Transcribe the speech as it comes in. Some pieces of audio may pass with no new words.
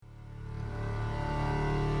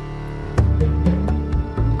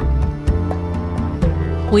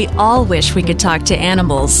We all wish we could talk to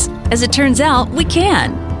animals. As it turns out, we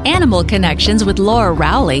can. Animal Connections with Laura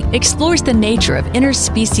Rowley explores the nature of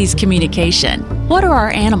interspecies communication. What are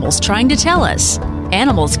our animals trying to tell us?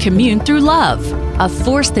 Animals commune through love, a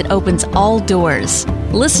force that opens all doors.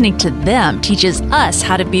 Listening to them teaches us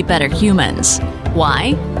how to be better humans.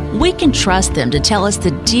 Why? We can trust them to tell us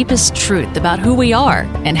the deepest truth about who we are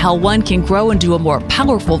and how one can grow into a more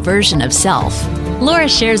powerful version of self. Laura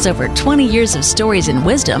shares over 20 years of stories and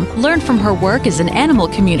wisdom learned from her work as an animal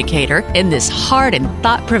communicator in this hard and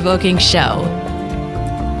thought-provoking show.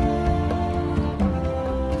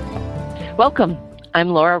 Welcome. I'm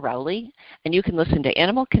Laura Rowley, and you can listen to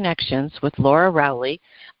Animal Connections with Laura Rowley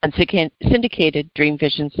on syndicated Dream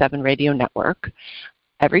Vision 7 radio network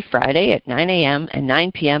every Friday at 9 a.m. and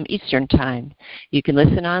 9 p.m. Eastern Time. You can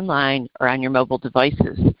listen online or on your mobile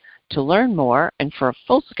devices. To learn more and for a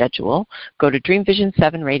full schedule, go to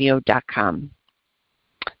dreamvision7radio.com.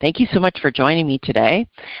 Thank you so much for joining me today.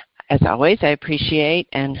 As always, I appreciate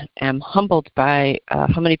and am humbled by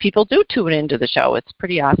how many people do tune into the show. It's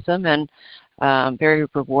pretty awesome and very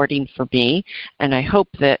rewarding for me, and I hope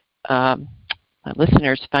that my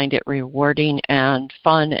listeners find it rewarding and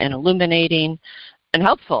fun and illuminating and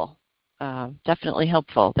helpful, definitely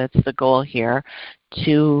helpful. That's the goal here,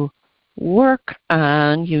 to work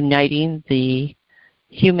on uniting the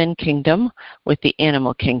human kingdom with the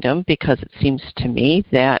animal kingdom, because it seems to me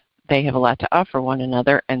that they have a lot to offer one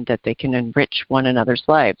another and that they can enrich one another's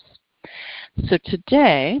lives. So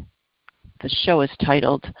today, the show is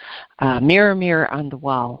titled Mirror, Mirror on the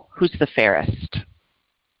Wall, Who's the Fairest?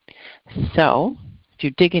 So if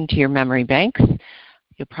you dig into your memory banks,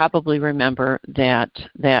 you'll probably remember that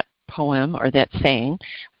poem or that saying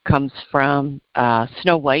comes from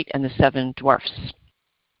Snow White and the Seven Dwarfs.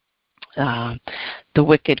 The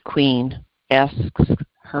wicked queen asks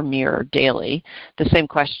her mirror daily the same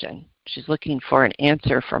question. She's looking for an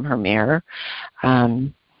answer from her mirror,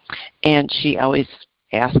 and she always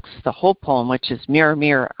asks the whole poem, which is mirror,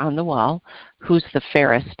 mirror on the wall, who's the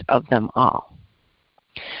fairest of them all?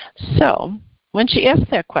 So when she asks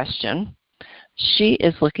that question, she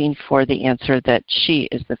is looking for the answer that she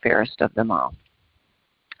is the fairest of them all.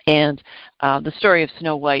 And the story of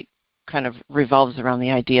Snow White kind of revolves around the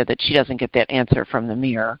idea that she doesn't get that answer from the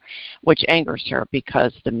mirror, which angers her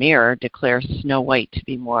because the mirror declares Snow White to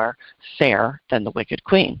be more fair than the wicked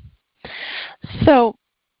queen. So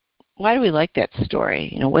why do we like that story?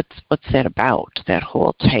 You know, what's that about, that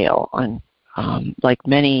whole tale? On like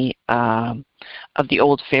many of the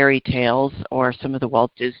old fairy tales or some of the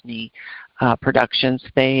Walt Disney productions,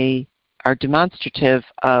 they are demonstrative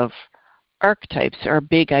of archetypes or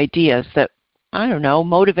big ideas that, I don't know,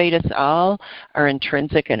 motivate us all, are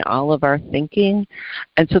intrinsic in all of our thinking.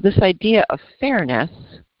 And so this idea of fairness,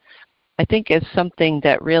 I think, is something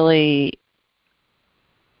that really,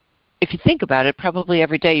 if you think about it, probably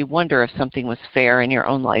every day you wonder if something was fair in your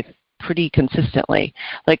own life pretty consistently.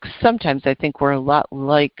 Like sometimes I think we're a lot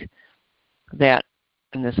like that,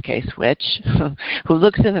 in this case, witch, who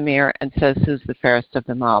looks in the mirror and says, who's the fairest of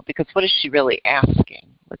them all? Because what is she really asking?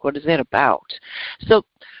 Like, what is that about? So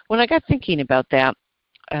when I got thinking about that,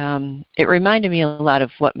 it reminded me a lot of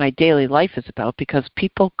what my daily life is about, because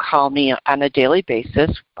people call me on a daily basis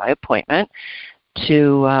by appointment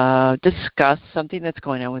to discuss something that's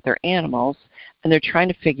going on with their animals, and they're trying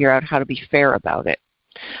to figure out how to be fair about it,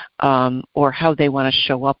 or how they want to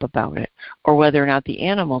show up about it, or whether or not the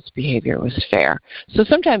animal's behavior was fair. So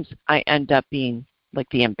sometimes I end up being like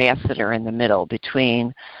the ambassador in the middle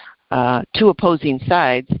between two opposing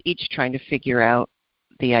sides, each trying to figure out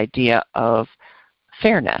the idea of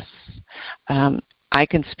fairness. I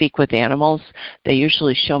can speak with animals. They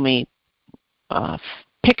usually show me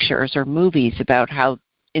pictures or movies about how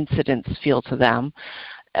incidents feel to them.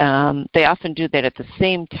 They often do that at the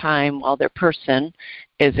same time while their person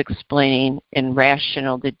is explaining in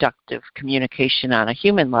rational, deductive communication on a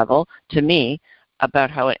human level to me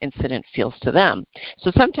about how an incident feels to them.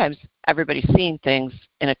 So sometimes everybody's seeing things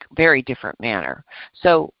in a very different manner.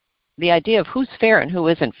 So the idea of who's fair and who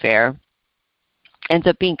isn't fair ends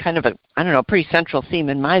up being kind of a, I don't know, pretty central theme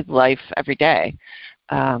in my life every day.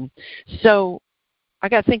 So I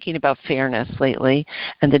got thinking about fairness lately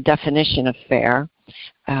and the definition of fair.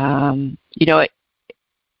 You know,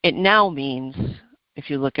 it now means,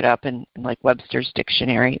 if you look it up in like Webster's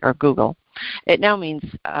dictionary or Google, it now means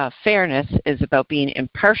fairness is about being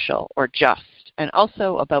impartial or just, and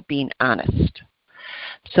also about being honest.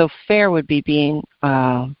 So fair would be being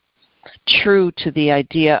true to the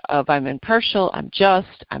idea of I'm impartial, I'm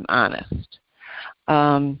just, I'm honest.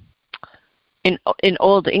 In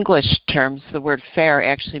Old English terms, the word fair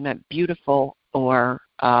actually meant beautiful or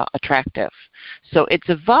attractive. So it's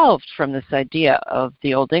evolved from this idea of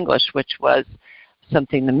the Old English, which was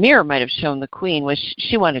something the mirror might have shown the queen, was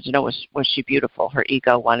she wanted to know, was she beautiful? Her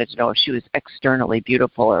ego wanted to know if she was externally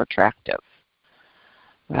beautiful or attractive,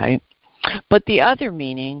 right? But the other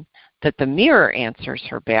meaning that the mirror answers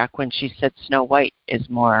her back when she said Snow White is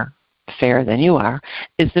more fair than you are,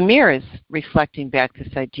 is the mirror is reflecting back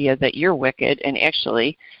this idea that you're wicked and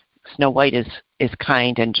actually Snow White is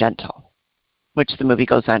kind and gentle, which the movie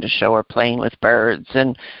goes on to show her playing with birds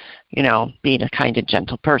and, you know, being a kind and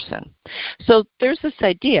gentle person. So there's this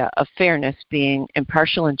idea of fairness being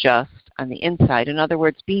impartial and just on the inside. In other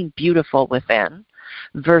words, being beautiful within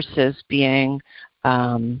versus being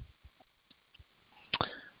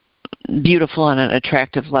beautiful on an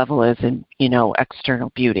attractive level as in, you know,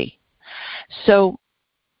 external beauty. So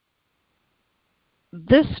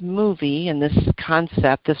this movie and this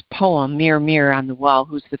concept, this poem, Mirror, Mirror on the Wall,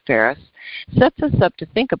 Who's the Fairest, sets us up to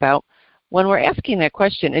think about when we're asking that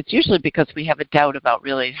question, it's usually because we have a doubt about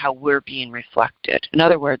really how we're being reflected. In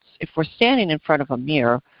other words, if we're standing in front of a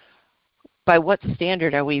mirror, by what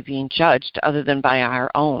standard are we being judged other than by our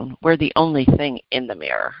own? We're the only thing in the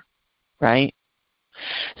mirror, right?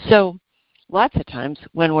 So lots of times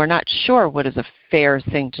when we're not sure what is a fair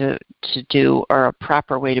thing to do or a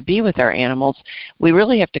proper way to be with our animals, we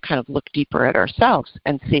really have to kind of look deeper at ourselves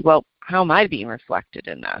and see, well, how am I being reflected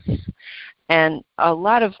in this? And a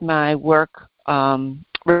lot of my work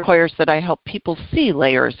requires that I help people see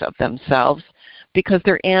layers of themselves because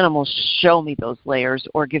their animals show me those layers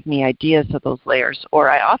or give me ideas of those layers, or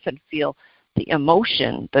I often feel the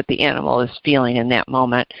emotion that the animal is feeling in that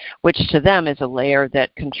moment, which to them is a layer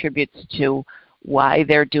that contributes to why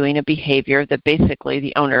they're doing a behavior that basically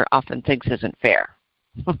the owner often thinks isn't fair.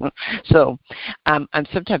 So I'm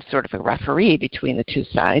sometimes sort of a referee between the two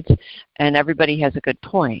sides, and everybody has a good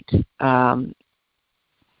point.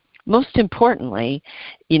 Most importantly,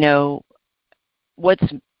 you know, what's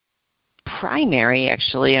primary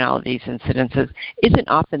actually in all of these incidences isn't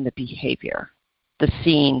often the behavior, the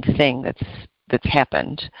seen thing that's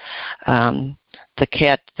happened. The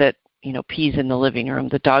cat that, you know, pees in the living room,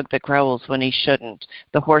 the dog that growls when he shouldn't,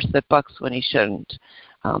 the horse that bucks when he shouldn't.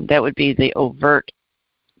 That would be the overt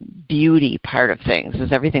beauty part of things,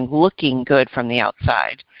 is everything looking good from the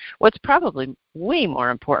outside. What's probably way more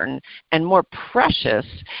important and more precious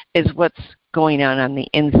is what's going on the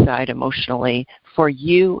inside emotionally for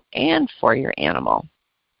you and for your animal.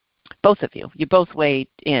 Both of you. You both weigh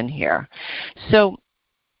in here. So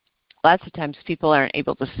lots of times people aren't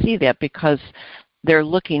able to see that because they're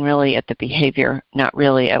looking really at the behavior, not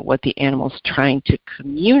really at what the animal's trying to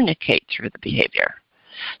communicate through the behavior.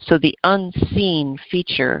 So the unseen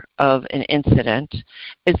feature of an incident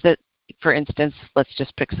is that, for instance, let's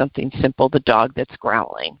just pick something simple, the dog that's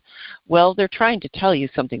growling. Well, they're trying to tell you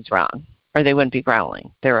something's wrong, or they wouldn't be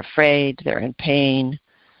growling. They're afraid, they're in pain,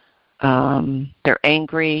 they're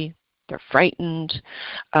angry, they're frightened.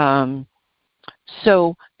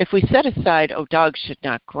 So if we set aside, oh, dogs should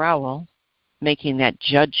not growl, making that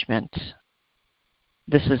judgment,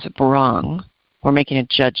 this is wrong, we're making a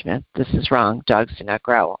judgment, this is wrong, dogs do not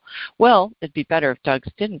growl. Well, it'd be better if dogs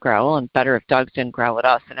didn't growl, and better if dogs didn't growl at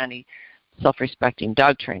us, and any self-respecting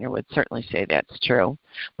dog trainer would certainly say that's true.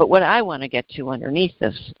 But what I want to get to underneath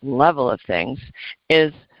this level of things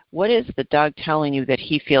is, what is the dog telling you that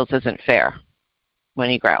he feels isn't fair when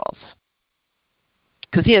he growls?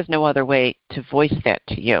 Because he has no other way to voice that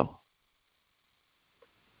to you.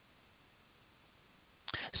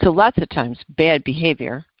 So lots of times bad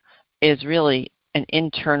behavior is really an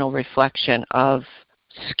internal reflection of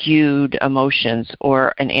skewed emotions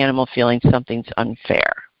or an animal feeling something's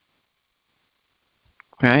unfair.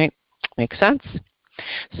 Right? Make sense?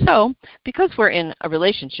 So, because we're in a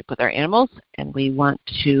relationship with our animals and we want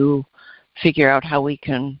to figure out how we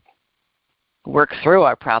can work through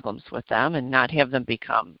our problems with them and not have them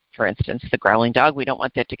become, for instance, the growling dog. We don't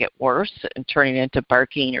want that to get worse and turning into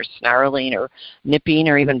barking or snarling or nipping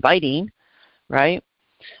or even biting, right?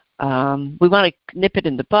 We want to nip it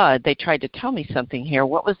in the bud. They tried to tell me something here.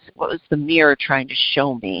 What was the mirror trying to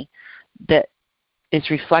show me that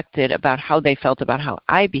is reflected about how they felt about how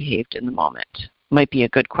I behaved in the moment? Might be a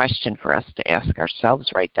good question for us to ask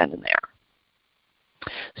ourselves right then and there.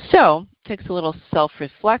 So it takes a little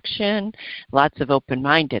self-reflection, lots of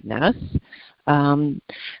open-mindedness, and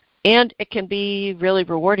it can be really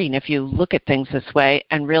rewarding if you look at things this way,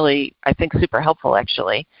 and really, I think, super helpful,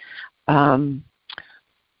 actually.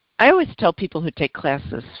 I always tell people who take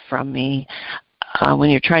classes from me,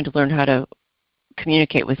 when you're trying to learn how to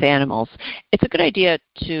communicate with animals, it's a good idea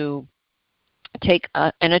to take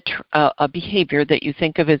a behavior that you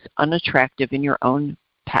think of as unattractive in your own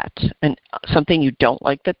pet and something you don't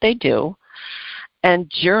like that they do, and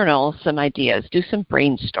journal some ideas. Do some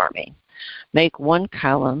brainstorming. Make one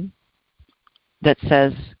column that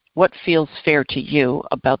says what feels fair to you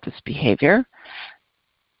about this behavior,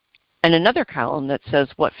 and another column that says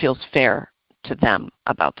what feels fair to them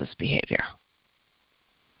about this behavior.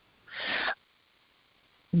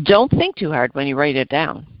 Don't think too hard when you write it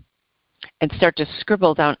down, and start to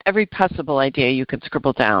scribble down every possible idea you can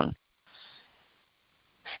scribble down.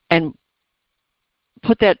 And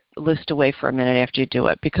put that list away for a minute after you do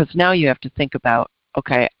it, because now you have to think about,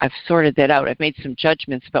 okay, I've sorted that out. I've made some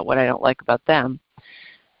judgments about what I don't like about them,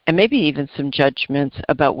 and maybe even some judgments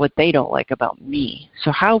about what they don't like about me.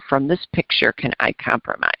 So how from this picture can I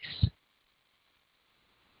compromise?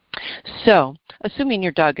 So, assuming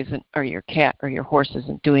your dog isn't, or your cat or your horse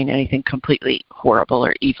isn't doing anything completely horrible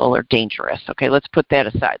or evil or dangerous, okay, let's put that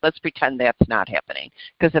aside. Let's pretend that's not happening,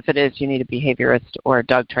 because if it is, you need a behaviorist or a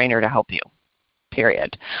dog trainer to help you,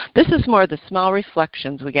 period. This is more the small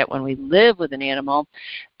reflections we get when we live with an animal,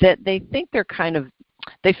 that they think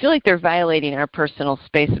they feel like they're violating our personal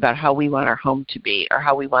space about how we want our home to be or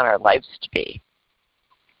how we want our lives to be.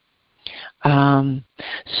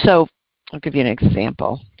 So I'll give you an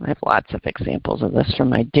example. I have lots of examples of this from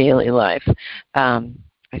my daily life. I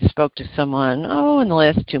spoke to someone, in the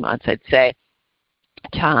last 2 months, I'd say,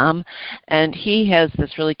 Tom, and he has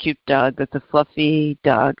this really cute dog that's a fluffy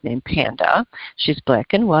dog named Panda. She's black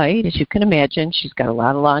and white, as you can imagine. She's got a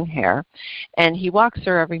lot of long hair, and he walks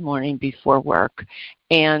her every morning before work,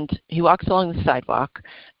 and he walks along the sidewalk,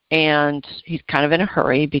 and he's kind of in a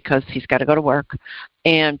hurry because he's got to go to work,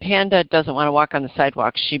 and Panda doesn't want to walk on the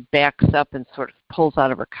sidewalk. She backs up and sort of pulls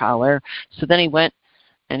out of her collar. So then he went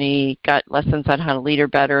and he got lessons on how to lead her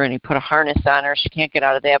better, and he put a harness on her. She can't get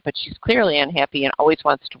out of that, but she's clearly unhappy and always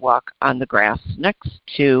wants to walk on the grass next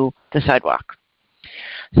to the sidewalk.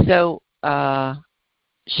 So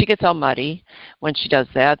she gets all muddy when she does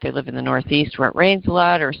that. They live in the Northeast where it rains a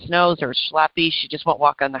lot or snows or it's sloppy. She just won't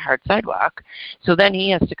walk on the hard sidewalk. So then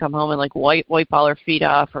he has to come home and wipe all her feet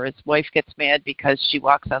off, or his wife gets mad because she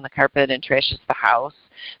walks on the carpet and trashes the house.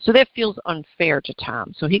 So that feels unfair to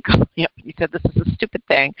Tom. So he called me up and he said, this is a stupid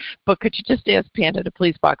thing, but could you just ask Panda to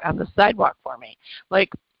please walk on the sidewalk for me?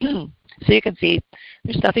 So you can see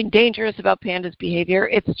there's nothing dangerous about Panda's behavior.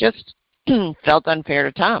 It's just felt unfair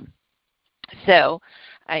to Tom. So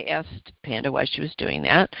I asked Panda why she was doing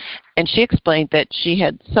that, and she explained that she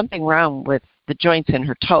had something wrong with the joints in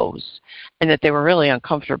her toes, and that they were really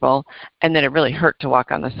uncomfortable, and that it really hurt to walk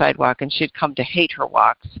on the sidewalk, and she'd come to hate her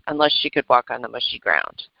walks unless she could walk on the mushy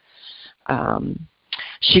ground.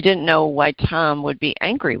 She didn't know why Tom would be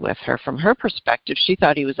angry with her. From her perspective, she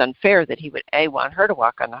thought he was unfair that he would, A, want her to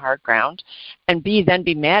walk on the hard ground, and B, then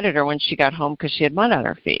be mad at her when she got home because she had mud on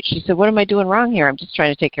her feet. She said, what am I doing wrong here? I'm just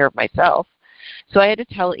trying to take care of myself. So I had to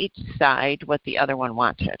tell each side what the other one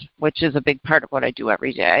wanted, which is a big part of what I do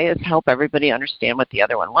every day, is help everybody understand what the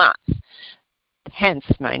other one wants. Hence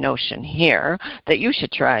my notion here that you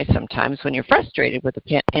should try sometimes when you're frustrated with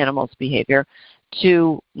the animal's behavior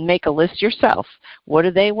to make a list yourself. What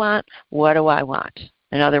do they want? What do I want?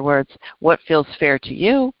 In other words, what feels fair to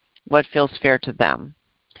you? What feels fair to them?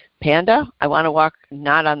 Panda, I want to walk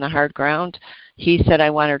not on the hard ground. He said I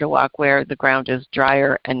want her to walk where the ground is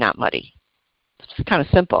drier and not muddy. It's kind of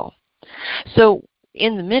simple. So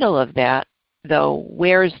in the middle of that, though,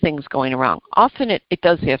 where is things going wrong? Often it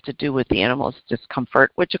does have to do with the animal's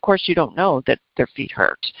discomfort, which of course you don't know that their feet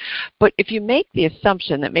hurt. But if you make the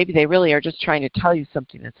assumption that maybe they really are just trying to tell you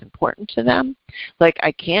something that's important to them, like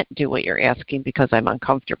I can't do what you're asking because I'm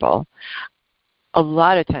uncomfortable, a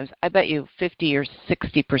lot of times, I bet you 50 or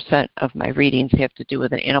 60% of my readings have to do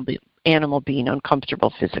with an animal being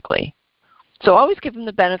uncomfortable physically. So always give them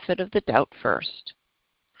the benefit of the doubt first.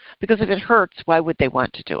 Because if it hurts, why would they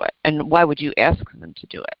want to do it? And why would you ask them to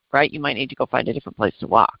do it, right? You might need to go find a different place to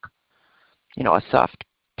walk. A soft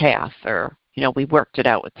path, or, we worked it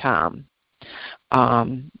out with Tom,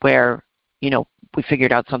 where, we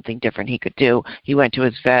figured out something different he could do. He went to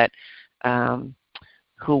his vet,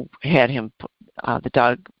 who had him, the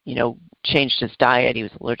dog, changed his diet. He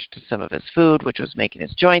was allergic to some of his food, which was making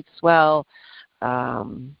his joints swell.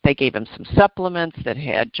 They gave him some supplements that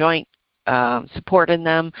had joint support in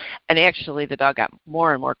them, and actually the dog got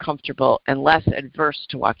more and more comfortable and less adverse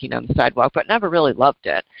to walking on the sidewalk, but never really loved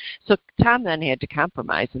it. So Tom then had to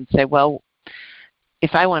compromise and say, well,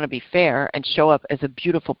 if I want to be fair and show up as a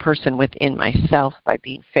beautiful person within myself by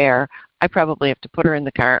being fair, I probably have to put her in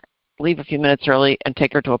the car, leave a few minutes early, and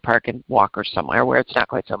take her to a park and walk her somewhere where it's not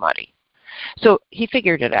quite so muddy. So he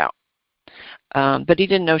figured it out. But he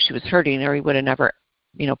didn't know she was hurting, or he would have never,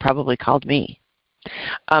 probably called me.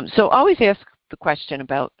 So always ask the question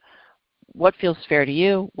about what feels fair to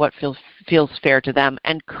you, what feels fair to them,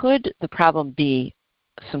 and could the problem be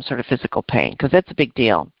some sort of physical pain? Because that's a big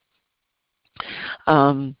deal.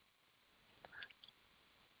 When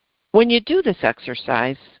you do this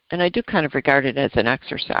exercise, and I do kind of regard it as an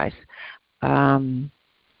exercise,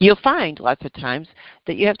 you'll find lots of times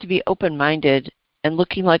that you have to be open-minded and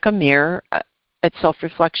looking like a mirror at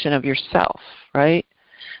self-reflection of yourself, right?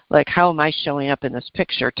 Like, how am I showing up in this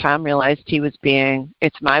picture? Tom realized he was being,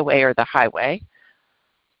 it's my way or the highway,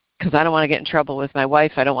 because I don't want to get in trouble with my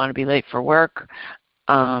wife. I don't want to be late for work.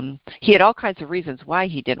 He had all kinds of reasons why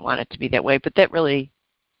he didn't want it to be that way, but that really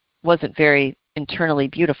wasn't very internally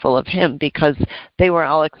beautiful of him, because they were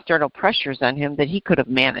all external pressures on him that he could have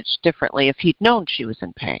managed differently if he'd known she was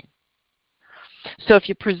in pain. So if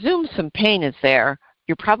you presume some pain is there,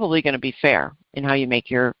 you're probably going to be fair in how you make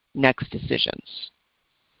your next decisions.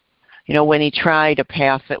 You know, when he tried a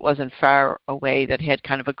path that wasn't far away, that had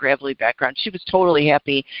kind of a gravelly background, she was totally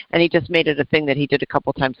happy, and he just made it a thing that he did a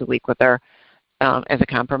couple times a week with her as a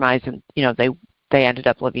compromise, and, you know, they ended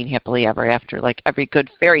up living happily ever after, like every good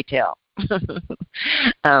fairy tale.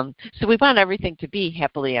 So we want everything to be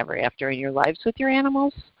happily ever after in your lives with your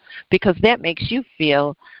animals, because that makes you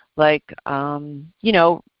feel like, you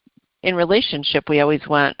know, in relationship, we always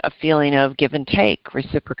want a feeling of give and take,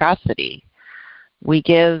 reciprocity. We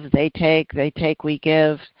give, they take, we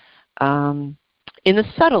give. In the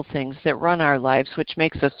subtle things that run our lives, which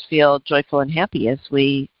makes us feel joyful and happy as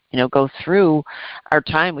we, you know, go through our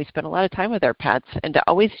time. We spend a lot of time with our pets, and to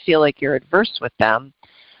always feel like you're adverse with them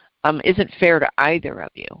isn't fair to either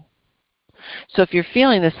of you. So if you're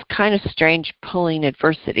feeling this kind of strange pulling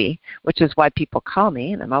adversity, which is why people call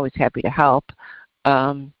me, and I'm always happy to help,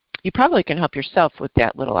 you probably can help yourself with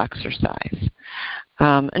that little exercise.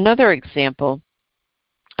 Another example,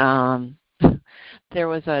 there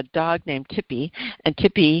was a dog named Tippy, and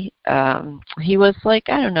Tippy, he was like,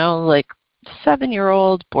 I don't know, like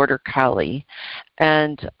 7-year-old border collie,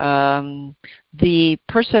 and the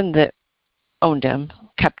person that owned him,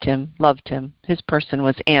 kept him, loved him, his person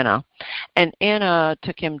was Anna, and Anna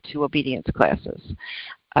took him to obedience classes.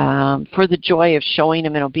 For the joy of showing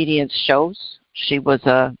him in obedience shows, she was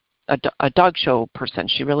a dog show person.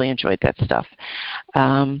 She really enjoyed that stuff.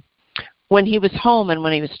 When he was home and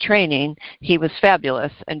when he was training, he was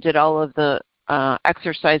fabulous and did all of the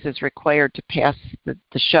exercises required to pass the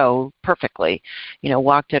show perfectly. You know,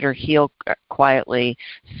 walked at her heel quietly,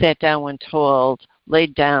 sat down when told,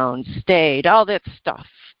 laid down, stayed, all that stuff,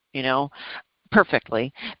 you know,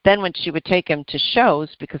 perfectly. Then when she would take him to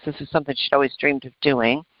shows, because this is something she'd always dreamed of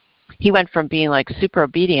doing, he went from being like super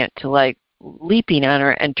obedient to like leaping on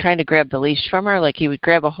her and trying to grab the leash from her. Like he would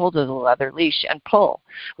grab a hold of the leather leash and pull,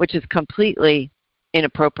 which is completely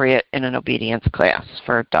inappropriate in an obedience class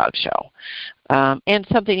for a dog show, and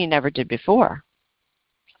something he never did before.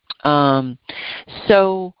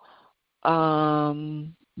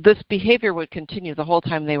 This behavior would continue the whole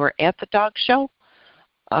time they were at the dog show.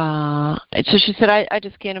 And so she said, I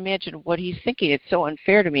just can't imagine what he's thinking. It's so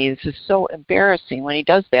unfair to me. This is so embarrassing when he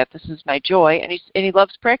does that. This is my joy, and he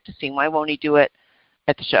loves practicing. Why won't he do it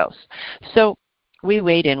at the shows? So we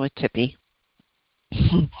weighed in with Tippy.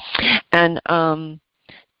 And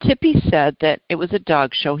Tippy said that it was a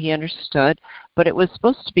dog show, he understood, but it was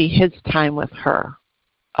supposed to be his time with her.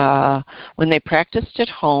 When they practiced at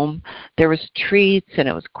home, there was treats and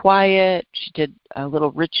it was quiet. She did a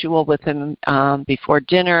little ritual with him before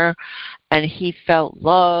dinner, and he felt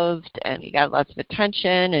loved and he got lots of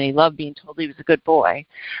attention and he loved being told he was a good boy.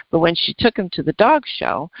 But when she took him to the dog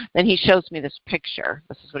show, then he shows me this picture.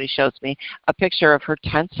 This is what he shows me, a picture of her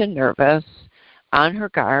tense and nervous, on her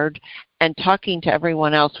guard, and talking to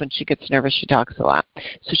everyone else. When she gets nervous, she talks a lot.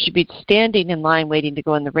 So she'd be standing in line waiting to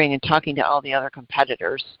go in the ring and talking to all the other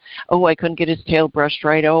competitors. Oh, I couldn't get his tail brushed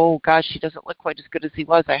right. Oh, gosh, he doesn't look quite as good as he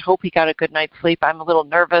was. I hope he got a good night's sleep. I'm a little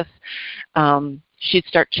nervous. She'd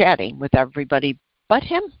start chatting with everybody but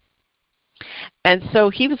him. And so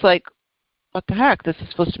he was like, what the heck? This is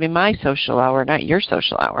supposed to be my social hour, not your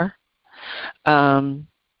social hour.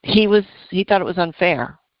 He thought it was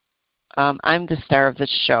unfair. I'm the star of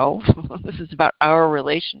this show. This is about our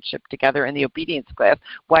relationship together in the obedience class.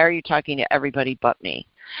 Why are you talking to everybody but me?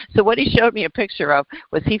 So what he showed me a picture of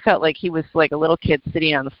was he felt like he was like a little kid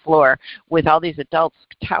sitting on the floor with all these adults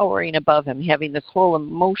towering above him, having this whole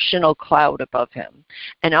emotional cloud above him.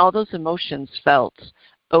 And all those emotions felt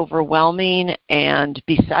overwhelming and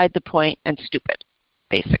beside the point and stupid,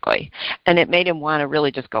 basically. And it made him want to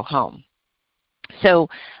really just go home. So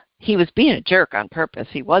he was being a jerk on purpose.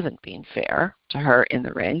 He wasn't being fair to her in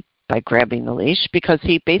the ring by grabbing the leash, because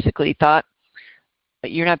he basically thought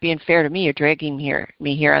you're not being fair to me. You're dragging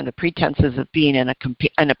me here on the pretenses of being in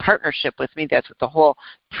a partnership with me. That's what the whole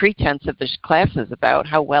pretense of this class is about,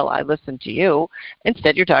 how well I listen to you.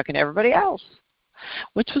 Instead, you're talking to everybody else,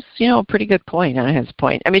 which was, a pretty good point on his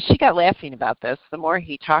point. I mean, she got laughing about this. The more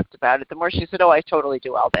he talked about it, the more she said, oh, I totally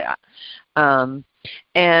do all that.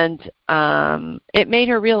 It made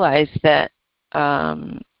her realize that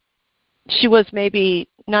she was maybe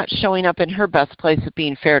not showing up in her best place of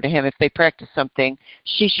being fair to him. If they practice something,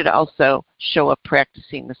 she should also show up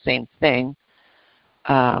practicing the same thing,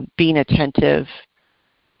 being attentive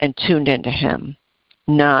and tuned into him,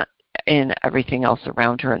 not in everything else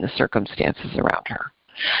around her and the circumstances around her.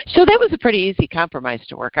 So that was a pretty easy compromise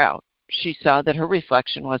to work out. She saw that her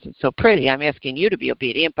reflection wasn't so pretty. I'm asking you to be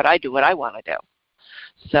obedient, but I do what I want to do.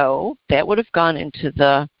 So that would have gone into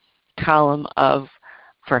the column of,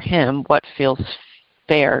 for him, what feels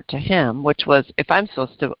fair to him, which was, if I'm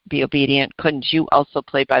supposed to be obedient, couldn't you also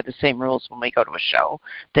play by the same rules when we go to a show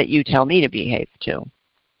that you tell me to behave to?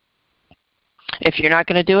 If you're not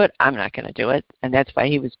going to do it, I'm not going to do it. And that's why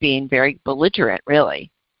he was being very belligerent,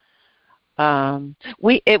 really.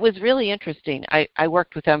 It was really interesting. I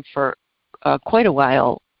worked with them for quite a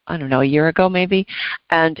while, I don't know, a year ago maybe,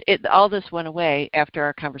 and all this went away after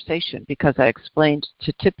our conversation because I explained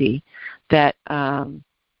to Tippy that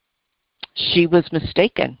she was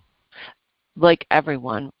mistaken. Like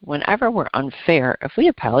everyone, whenever we're unfair, if we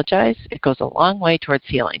apologize, it goes a long way towards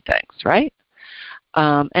healing things, right?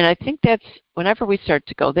 And I think that's whenever we start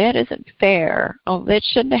to go, that isn't fair. Oh, that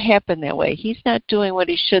shouldn't have happened that way. He's not doing what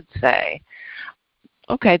he should say.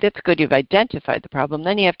 Okay, that's good. You've identified the problem.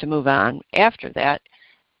 Then you have to move on. After that,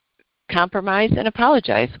 compromise and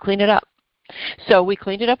apologize. Clean it up. So we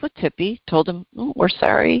cleaned it up with Tippy, told him, we're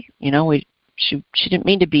sorry. She didn't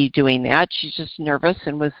mean to be doing that. She's just nervous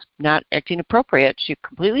and was not acting appropriate. She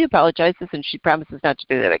completely apologizes, and she promises not to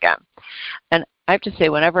do that again. And I have to say,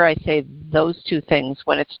 whenever I say those two things,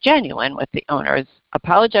 when it's genuine with the owners,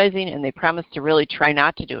 apologizing and they promise to really try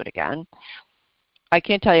not to do it again, I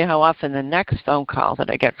can't tell you how often the next phone call that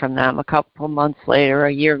I get from them a couple months later,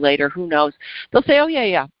 a year later, who knows, they'll say, oh,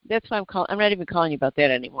 yeah, that's why I'm not even calling you about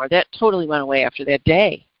that anymore. That totally went away after that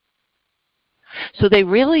day. So they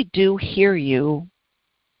really do hear you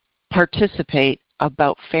participate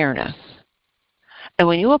about fairness. And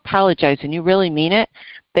when you apologize and you really mean it,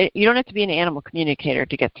 you don't have to be an animal communicator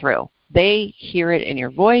to get through. They hear it in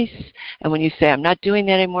your voice, and when you say, I'm not doing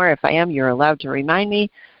that anymore, if I am, you're allowed to remind me,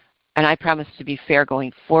 and I promise to be fair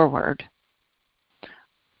going forward.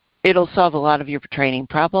 It'll solve a lot of your training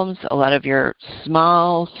problems, a lot of your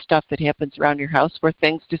small stuff that happens around your house where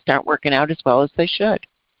things just aren't working out as well as they should.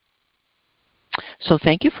 So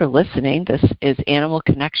thank you for listening. This is Animal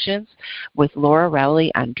Connections with Laura Rowley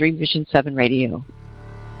on Dream Vision 7 Radio.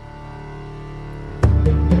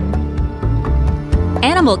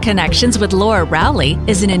 Animal Connections with Laura Rowley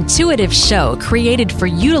is an intuitive show created for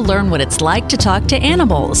you to learn what it's like to talk to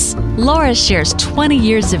animals. Laura shares 20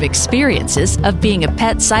 years of experiences of being a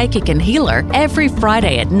pet psychic and healer every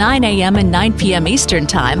Friday at 9 a.m. and 9 p.m. Eastern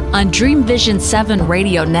Time on Dream Vision 7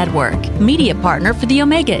 Radio Network, media partner for the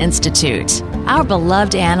Omega Institute. Our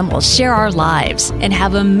beloved animals share our lives and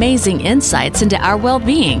have amazing insights into our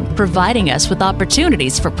well-being, providing us with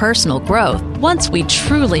opportunities for personal growth once we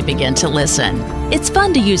truly begin to listen. It's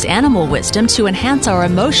fun to use animal wisdom to enhance our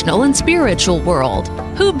emotional and spiritual world.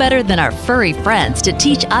 Who better than our furry friends to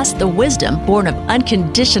teach us the wisdom born of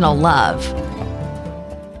unconditional love?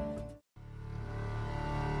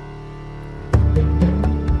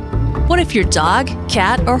 What if your dog,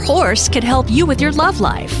 cat, or horse could help you with your love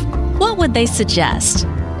life? What would they suggest?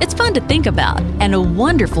 It's fun to think about and a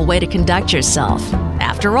wonderful way to conduct yourself.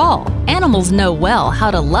 After all, animals know well how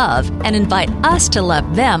to love and invite us to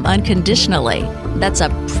love them unconditionally. That's a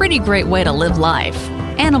pretty great way to live life.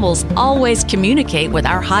 Animals always communicate with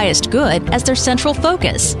our highest good as their central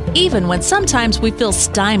focus, even when sometimes we feel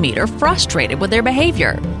stymied or frustrated with their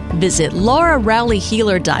behavior. Visit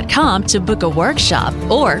LauraRowleyHealer.com to book a workshop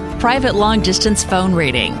or private long-distance phone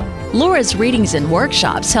reading. Laura's readings and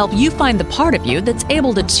workshops help you find the part of you that's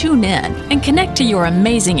able to tune in and connect to your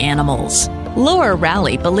amazing animals. Laura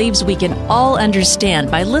Rowley believes we can all understand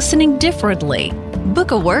by listening differently.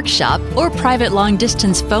 Book a workshop or private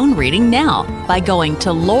long-distance phone reading now by going to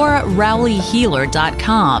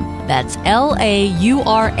LauraRowleyHealer.com. That's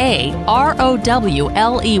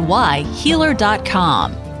LauraRowley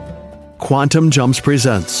healer.com. Quantum Jumps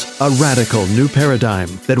presents a radical new paradigm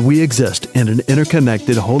that we exist in an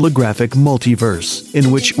interconnected holographic multiverse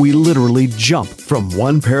in which we literally jump from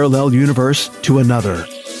one parallel universe to another.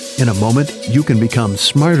 In a moment, you can become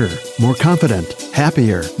smarter, more confident,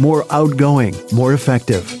 happier, more outgoing, more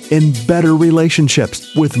effective, in better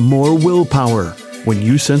relationships with more willpower. When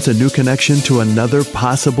you sense a new connection to another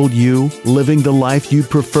possible you, living the life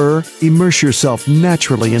you'd prefer, immerse yourself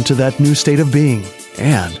naturally into that new state of being.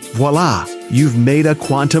 And voila, you've made a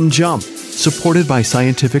quantum jump. Supported by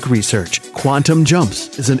scientific research, Quantum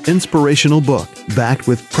Jumps is an inspirational book backed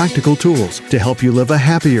with practical tools to help you live a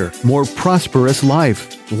happier, more prosperous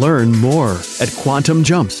life. Learn more at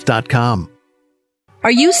quantumjumps.com.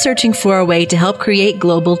 Are you searching for a way to help create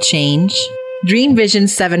global change? Dream Vision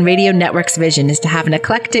 7 Radio Network's vision is to have an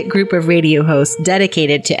eclectic group of radio hosts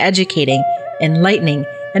dedicated to educating, enlightening,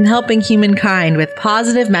 and helping humankind with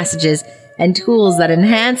positive messages and tools that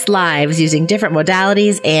enhance lives using different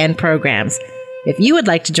modalities and programs. If you would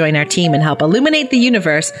like to join our team and help illuminate the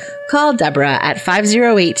universe, call Deborah at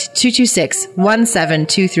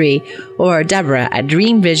 508-226-1723 or Deborah at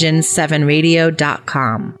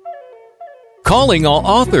dreamvision7radio.com. Calling all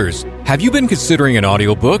authors. Have you been considering an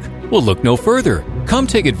audiobook? Well, look no further. Come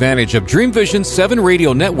take advantage of Dream Vision 7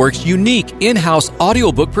 Radio Network's unique in-house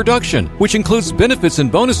audiobook production, which includes benefits and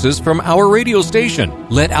bonuses from our radio station.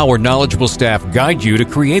 Let our knowledgeable staff guide you to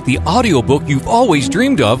create the audiobook you've always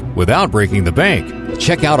dreamed of without breaking the bank.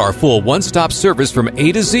 Check out our full one-stop service from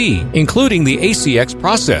A to Z, including the ACX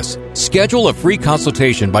process. Schedule a free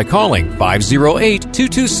consultation by calling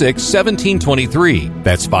 508-226-1723.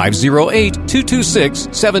 That's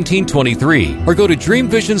 508-226-1723. Or go to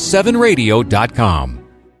dreamvision7radio.com.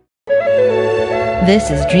 This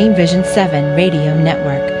is Dream Vision 7 Radio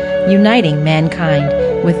Network, uniting mankind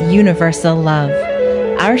with universal love.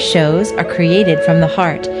 Our shows are created from the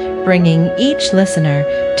heart, bringing each listener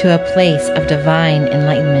to a place of divine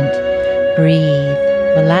enlightenment. Breathe,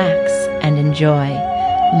 relax, and enjoy.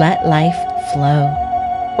 Let life flow.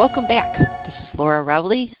 Welcome back. This is Laura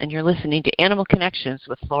Rowley, and you're listening to Animal Connections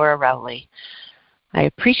with Laura Rowley. I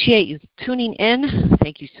appreciate you tuning in.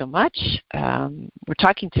 Thank you so much. We're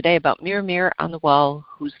talking today about Mirror, Mirror on the Wall,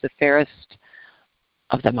 who's the fairest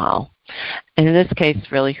of them all. And in this case,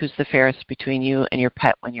 really, who's the fairest between you and your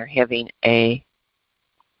pet when you're having a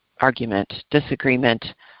argument, disagreement,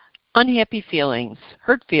 unhappy feelings,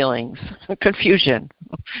 hurt feelings, confusion,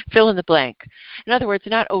 fill in the blank. In other words,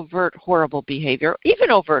 not overt horrible behavior, even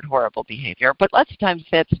overt horrible behavior, but lots of times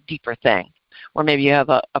that's a deeper thing. Or maybe you have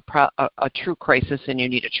a true crisis and you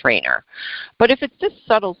need a trainer. But if it's just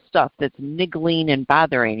subtle stuff that's niggling and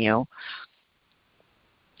bothering you,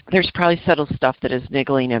 there's probably subtle stuff that is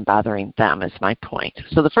niggling and bothering them, is my point.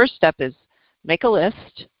 So the first step is make a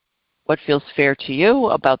list. What feels fair to you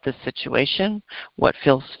about this situation? What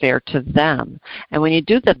feels fair to them? And when you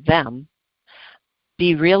do the them,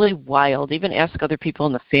 be really wild. Even ask other people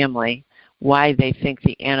in the family why they think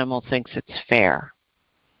the animal thinks it's fair.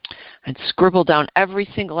 And scribble down every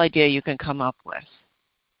single idea you can come up with.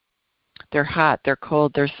 They're hot, they're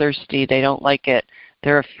cold, they're thirsty, they don't like it,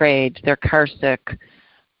 they're afraid, they're car sick.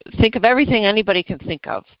 Think of everything anybody can think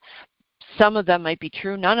of. Some of them might be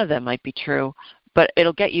true, none of them might be true, but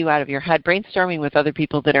it'll get you out of your head. Brainstorming with other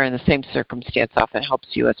people that are in the same circumstance often helps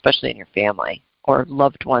you, especially in your family or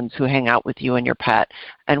loved ones who hang out with you and your pet,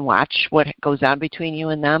 and watch what goes on between you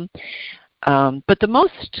and them. But the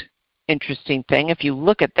most interesting thing, if you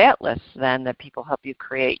look at that list then that people help you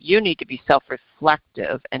create, you need to be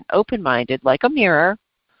self-reflective and open-minded like a mirror.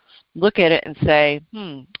 Look at it and say,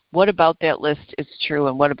 what about that list is true,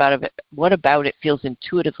 and what about it feels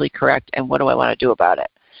intuitively correct, and what do I want to do about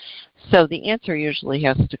it? So the answer usually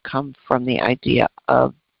has to come from the idea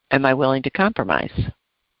of, am I willing to compromise?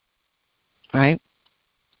 Right?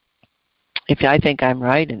 If I think I'm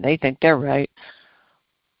right and they think they're right,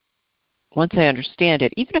 once I understand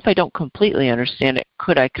it, even if I don't completely understand it,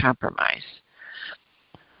 could I compromise?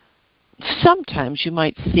 Sometimes you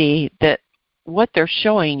might see that what they're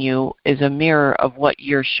showing you is a mirror of what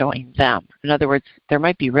you're showing them. In other words, there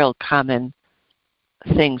might be real common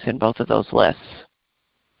things in both of those lists.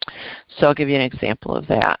 So I'll give you an example of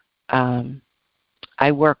that.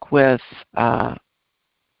 I work with a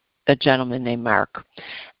gentleman named Mark,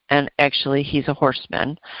 and actually he's a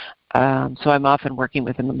horseman. So I'm often working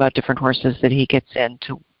with him about different horses that he gets in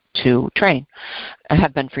to train. I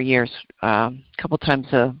have been for years. A couple times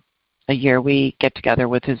a year we get together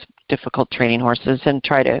with his difficult training horses and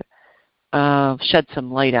try to shed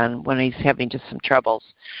some light on when he's having just some troubles.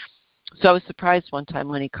 So I was surprised one time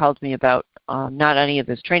when he called me about not any of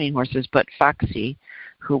his training horses, but Foxy,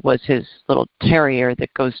 who was his little terrier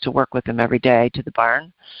that goes to work with him every day to the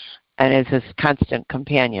barn and is his constant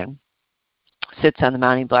companion. Sits on the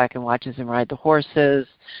mounting block and watches him ride the horses,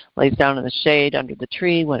 lays down in the shade under the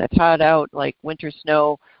tree when it's hot out, like winter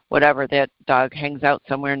snow, whatever, that dog hangs out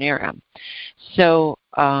somewhere near him. So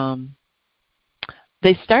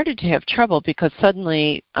they started to have trouble because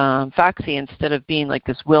suddenly Foxy, instead of being like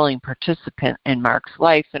this willing participant in Mark's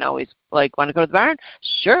life and always like, want to go to the barn?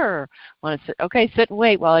 Sure. Want to sit? Okay, sit and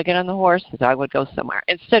wait while I get on the horse. The dog would go somewhere.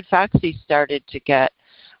 Instead, Foxy started to get,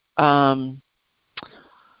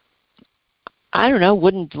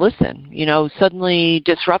 wouldn't listen, suddenly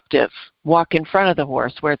disruptive, walk in front of the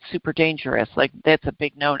horse where it's super dangerous. Like, that's a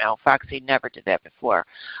big no-no. Foxy never did that before.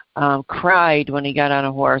 Cried when he got on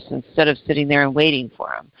a horse instead of sitting there and waiting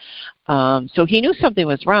for him. So he knew something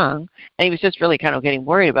was wrong, and he was just really kind of getting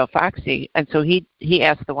worried about Foxy. And so he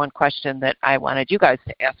asked the one question that I wanted you guys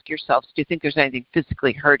to ask yourselves. Do you think there's anything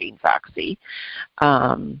physically hurting Foxy?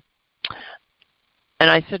 And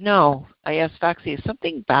I said, no. I asked Foxy, is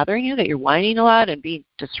something bothering you that you're whining a lot and being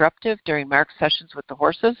disruptive during Mark's sessions with the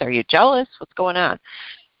horses? Are you jealous? What's going on?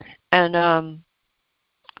 And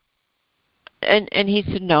he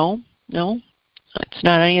said, no, it's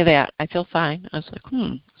not any of that. I feel fine. I was like,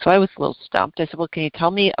 So I was a little stumped. I said, well, can you tell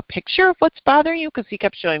me a picture of what's bothering you? Because he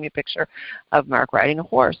kept showing me a picture of Mark riding a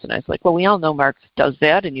horse. And I was like, well, we all know Mark does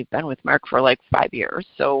that, and you've been with Mark for like 5 years.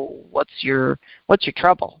 So what's your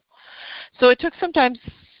trouble? So it takes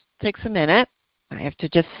a minute. I have to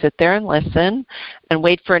just sit there and listen and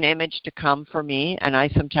wait for an image to come for me, and I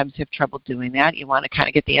sometimes have trouble doing that. You want to kind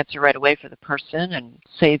of get the answer right away for the person and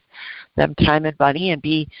save them time and money and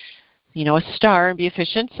be, a star and be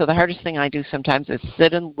efficient. So the hardest thing I do sometimes is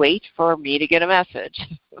sit and wait for me to get a message.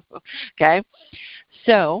 Okay?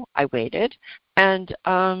 So I waited, and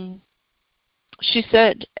she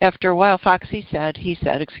said, after a while, he said,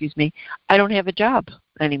 I don't have a job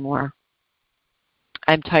anymore.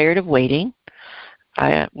 I'm tired of waiting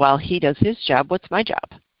while he does his job. What's my job?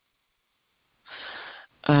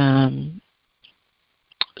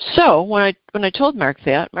 So when I told Mark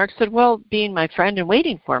that, Mark said, well, being my friend and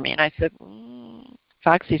waiting for me. And I said,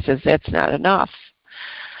 Foxy says that's not enough.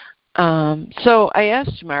 So I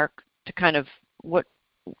asked Mark to kind of, what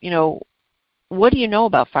do you know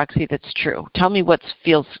about Foxy that's true? Tell me what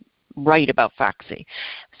feels right about Foxy.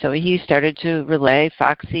 So he started to relay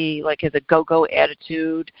Foxy has a go-go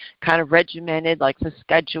attitude, kind of regimented, likes a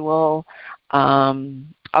schedule,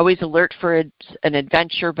 always alert for an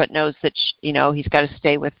adventure, but knows that he's got to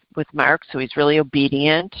stay with Mark, so he's really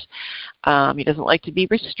obedient. He doesn't like to be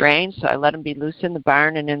restrained, so I let him be loose in the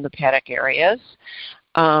barn and in the paddock areas.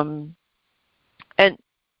 And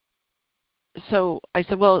so I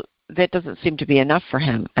said, well, that doesn't seem to be enough for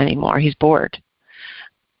him anymore. He's bored.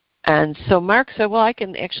 And so Mark said, well, I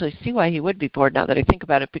can actually see why he would be bored now that I think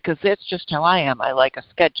about it, because that's just how I am. I like a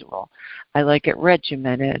schedule. I like it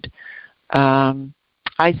regimented.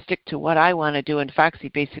 I stick to what I want to do, and Foxy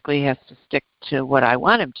basically has to stick to what I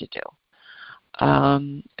want him to do.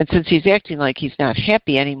 And since he's acting like he's not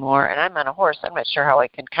happy anymore, and I'm on a horse, I'm not sure how I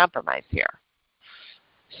can compromise here.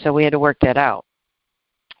 So we had to work that out,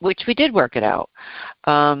 which we did work it out.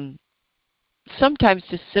 Sometimes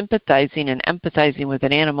just sympathizing and empathizing with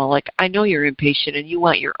an animal, like, I know you're impatient and you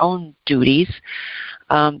want your own duties,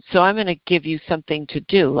 so I'm going to give you something to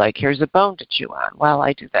do, like here's a bone to chew on while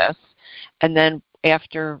I do this. And then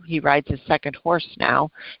after he rides his second horse now,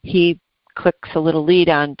 he clicks a little lead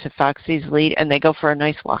onto Foxy's lead, and they go for a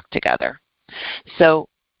nice walk together. So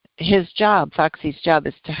his job, Foxy's job,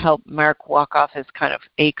 is to help Mark walk off his kind of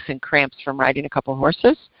aches and cramps from riding a couple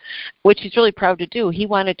horses, which he's really proud to do. He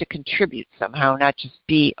wanted to contribute somehow, not just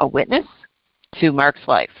be a witness to Mark's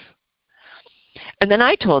life. And then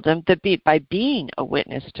I told him that by being a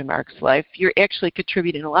witness to Mark's life, you're actually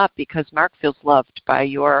contributing a lot, because Mark feels loved by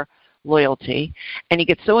your loyalty, and he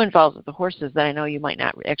gets so involved with the horses that I know you might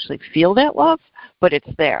not actually feel that love, but it's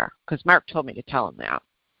there, because Mark told me to tell him that.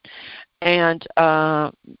 And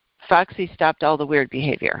Foxy stopped all the weird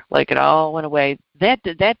behavior. Like, it all went away that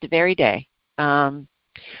very day,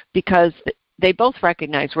 because they both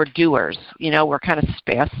recognize we're doers. We're kind of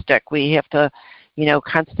spastic. We have to,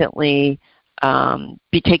 constantly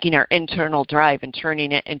be taking our internal drive and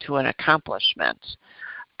turning it into an accomplishment.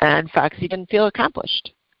 And Foxy didn't feel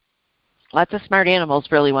accomplished. Lots of smart animals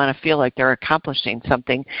really want to feel like they're accomplishing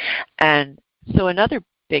something. And so another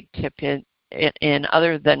big tip in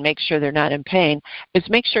other than make sure they're not in pain, is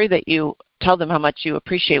make sure that you tell them how much you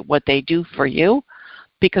appreciate what they do for you,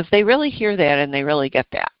 because they really hear that and they really get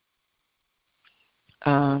that.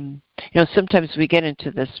 Sometimes we get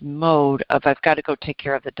into this mode of, I've got to go take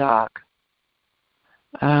care of the dog.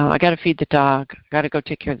 I got to feed the dog. I got to go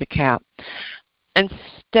take care of the cat.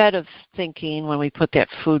 Instead of thinking, when we put that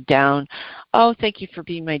food down, oh, thank you for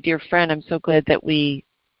being my dear friend. I'm so glad that we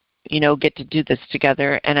get to do this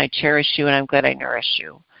together, and I cherish you, and I'm glad I nourish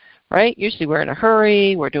you. right? Usually we're in a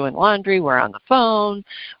hurry, we're doing laundry, we're on the phone,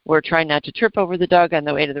 we're trying not to trip over the dog on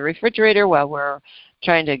the way to the refrigerator while we're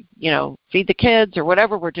trying to, feed the kids or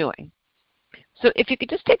whatever we're doing. So if you could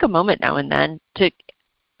just take a moment now and then to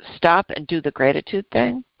stop and do the gratitude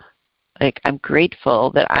thing, like, I'm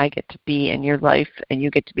grateful that I get to be in your life and you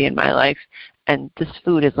get to be in my life, and this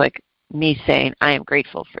food is like me saying, I am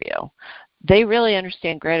grateful for you. They really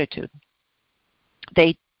understand gratitude.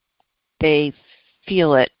 They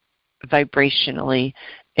feel it vibrationally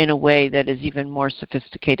in a way that is even more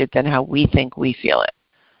sophisticated than how we think we feel it.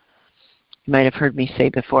 You might have heard me say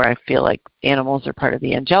before, I feel like animals are part of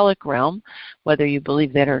the angelic realm. Whether you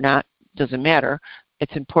believe that or not doesn't matter.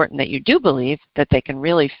 It's important that you do believe that they can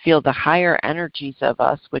really feel the higher energies of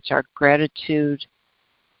us, which are gratitude,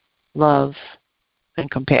 love, and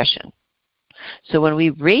compassion. So when we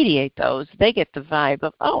radiate those, they get the vibe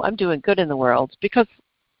of, oh, I'm doing good in the world, because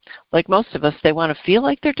like most of us, they want to feel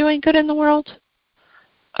like they're doing good in the world.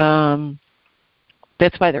 That's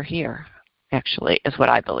why they're here, actually, is what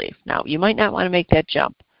I believe. Now, you might not want to make that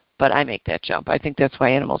jump, but I make that jump. I think that's why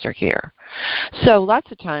animals are here. So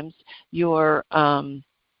lots of times your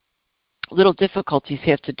little difficulties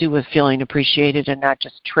have to do with feeling appreciated and not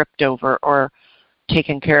just tripped over or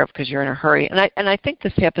taken care of because you're in a hurry. And I think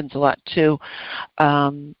this happens a lot too.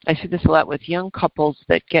 I see this a lot with young couples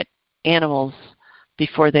that get animals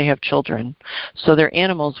before they have children. So their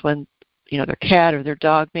animals, when their cat or their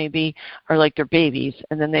dog maybe are like their babies,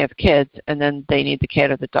 and then they have kids, and then they need the cat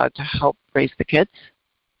or the dog to help raise the kids,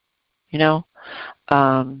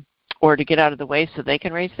 or to get out of the way so they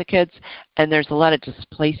can raise the kids. And there's a lot of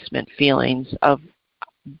displacement feelings of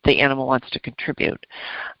the animal wants to contribute.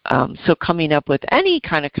 So coming up with any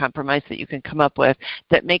kind of compromise that you can come up with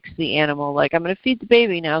that makes the animal like, I'm going to feed the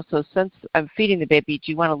baby now, so since I'm feeding the baby,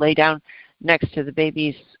 do you want to lay down next to the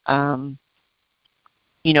baby's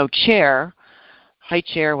chair, high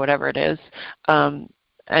chair, whatever it is, and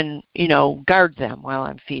guard them while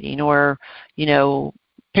I'm feeding, or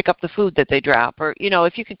pick up the food that they drop, or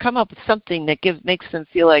if you can come up with something that makes them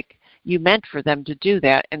feel like you meant for them to do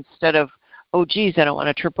that, instead of, oh geez, I don't want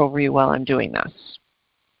to trip over you while I'm doing this.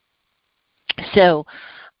 So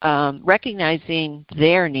recognizing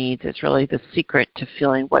their needs is really the secret to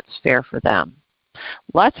feeling what's fair for them.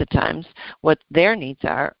 Lots of times what their needs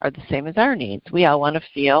are the same as our needs. We all want to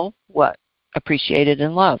feel what? Appreciated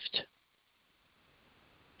and loved.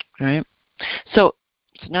 Right? So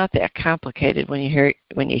it's not that complicated when you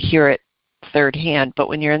hear it third hand, but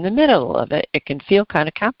when you're in the middle of it, it can feel kind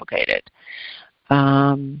of complicated.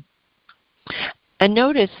 And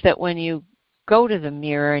notice that when you go to the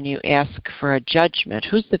mirror and you ask for a judgment,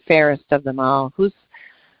 who's the fairest of them all? Who's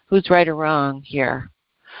right or wrong here?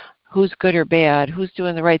 Who's good or bad? Who's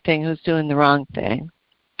doing the right thing? Who's doing the wrong thing?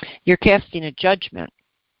 You're casting a judgment.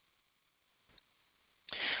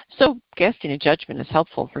 So casting a judgment is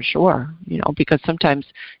helpful for sure, because sometimes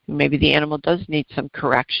maybe the animal does need some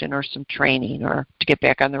correction or some training or to get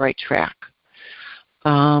back on the right track.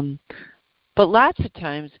 But lots of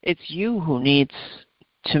times it's you who needs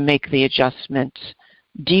to make the adjustment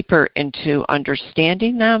deeper into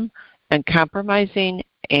understanding them and compromising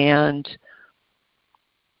and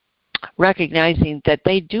recognizing that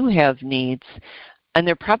they do have needs, and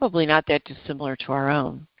they're probably not that dissimilar to our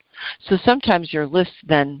own. So sometimes your list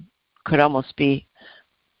then could almost be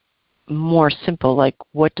more simple, like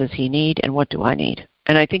what does he need and what do I need?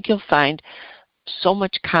 And I think you'll find so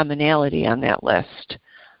much commonality on that list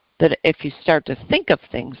that if you start to think of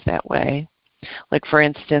things that way, like for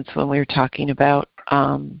instance, when we were talking about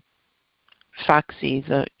Foxy,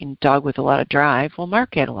 the dog with a lot of drive, well,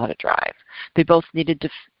 Mark had a lot of drive. They both needed to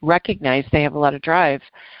recognize they have a lot of drive.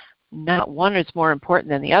 Not one is more important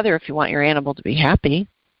than the other if you want your animal to be happy.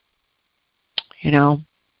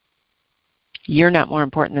 You're not more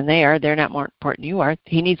important than they are. They're not more important than you are.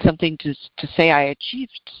 He needs something to say, I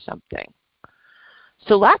achieved something.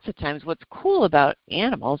 So lots of times what's cool about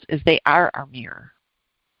animals is they are our mirror.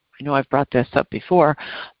 I know I've brought this up before,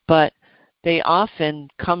 but they often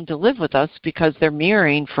come to live with us because they're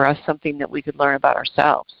mirroring for us something that we could learn about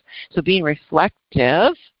ourselves. So being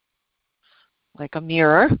reflective, like a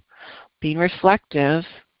mirror, being reflective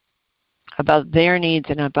about their needs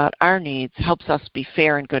and about our needs helps us be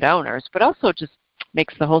fair and good owners, but also just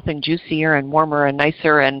makes the whole thing juicier and warmer and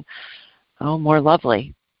nicer and more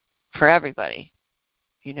lovely for everybody,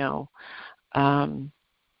 And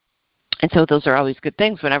so those are always good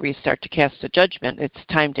things. Whenever you start to cast a judgment, it's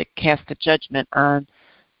time to cast a judgment on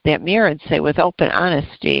that mirror and say, with open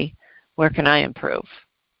honesty, where can I improve?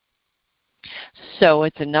 So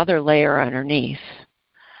it's another layer underneath.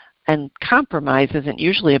 And compromise isn't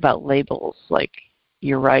usually about labels, like,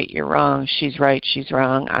 you're right, you're wrong, she's right, she's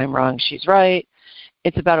wrong, I'm wrong, she's right.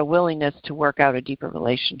 It's about a willingness to work out a deeper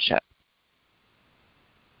relationship.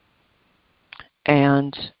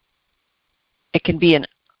 And it can be a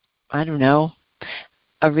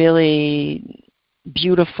really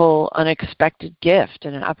beautiful, unexpected gift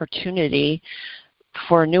and an opportunity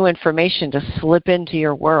for new information to slip into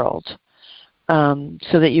your world,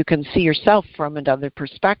 so that you can see yourself from another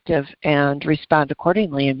perspective and respond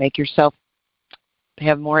accordingly and make yourself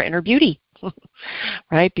have more inner beauty,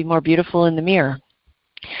 right? Be more beautiful in the mirror.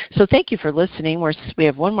 So thank you for listening. We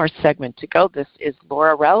have one more segment to go. This is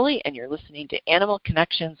Laura Rowley, and you're listening to Animal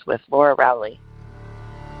Connections with Laura Rowley.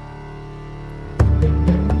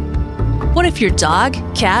 What if your dog,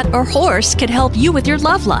 cat, or horse could help you with your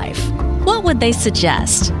love life? What would they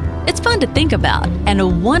suggest? It's fun to think about and a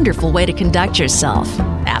wonderful way to conduct yourself.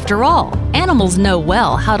 After all, animals know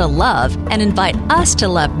well how to love and invite us to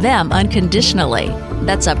love them unconditionally.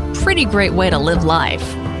 That's a pretty great way to live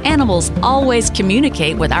life. Animals always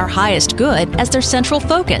communicate with our highest good as their central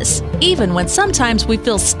focus, even when sometimes we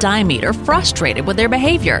feel stymied or frustrated with their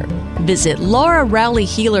behavior. Visit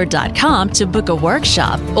LauraRowleyHealer.com to book a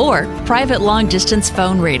workshop or private long-distance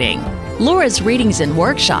phone reading. Laura's readings and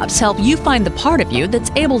workshops help you find the part of you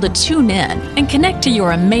that's able to tune in and connect to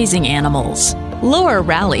your amazing animals. Laura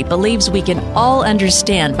Rowley believes we can all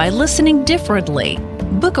understand by listening differently.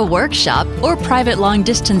 Book a workshop or private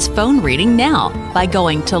long-distance phone reading now by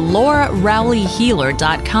going to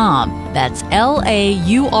LauraRowleyHealer.com. That's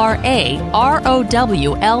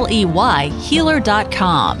LauraRowley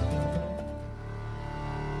Healer.com.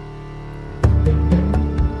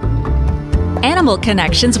 Animal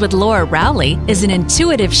Connections with Laura Rowley is an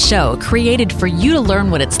intuitive show created for you to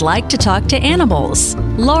learn what it's like to talk to animals.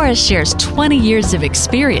 Laura shares 20 years of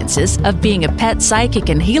experiences of being a pet psychic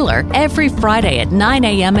and healer every Friday at 9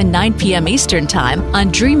 a.m. and 9 p.m. Eastern Time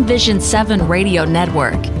on Dream Vision 7 Radio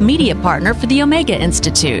Network, media partner for the Omega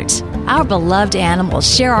Institute. Our beloved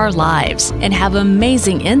animals share our lives and have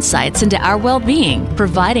amazing insights into our well-being,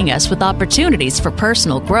 providing us with opportunities for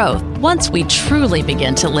personal growth once we truly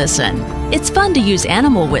begin to listen. It's fun to use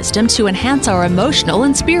animal wisdom to enhance our emotional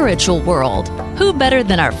and spiritual world. Who better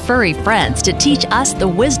than our furry friends to teach us the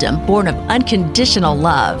wisdom born of unconditional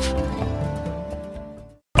love?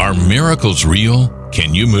 Are miracles real?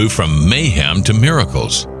 Can you move from mayhem to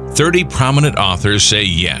miracles? 30 prominent authors say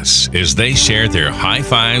yes as they share their high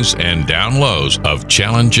fives and down lows of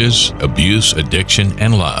challenges, abuse, addiction,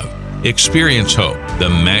 and love. Experience hope, the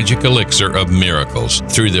magic elixir of miracles,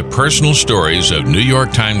 through the personal stories of New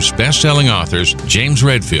York Times bestselling authors James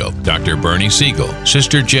Redfield, Dr. Bernie Siegel,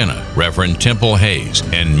 Sister Jenna, Reverend Temple Hayes,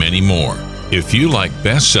 and many more. If you like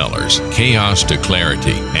bestsellers, chaos to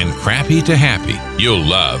clarity, and crappy to happy, you'll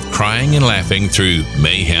love crying and laughing through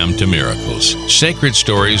mayhem to miracles. Sacred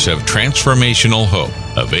stories of transformational hope.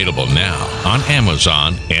 Available now on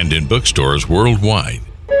Amazon and in bookstores worldwide.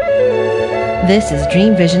 This is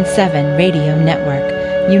Dream Vision 7 Radio Network,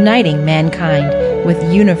 uniting mankind with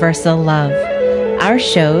universal love. Our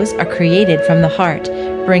shows are created from the heart,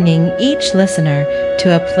 bringing each listener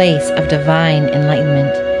to a place of divine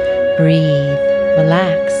enlightenment. Breathe,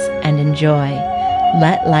 relax, and enjoy.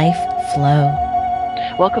 Let life flow.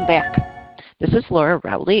 Welcome back. This is Laura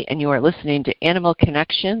Rowley, and you are listening to Animal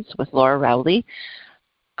Connections with Laura Rowley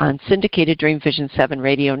on syndicated Dream Vision 7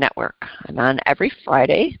 Radio Network. I'm on every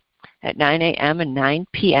Friday at 9 a.m. and 9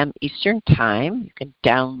 p.m. Eastern Time. You can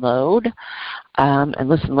download and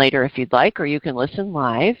listen later if you'd like, or you can listen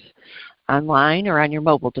live online or on your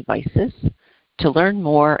mobile devices. To learn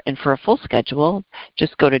more and for a full schedule,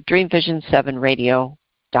 just go to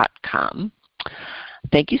dreamvision7radio.com.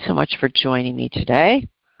 Thank you so much for joining me today.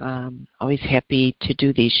 Always happy to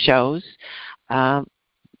do these shows.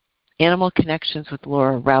 Animal Connections with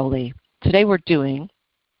Laura Rowley. Today we're doing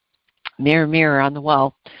Mirror, Mirror on the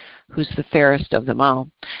Wall, who's the fairest of them all.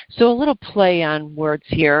 So a little play on words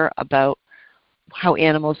here about how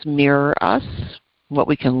animals mirror us, what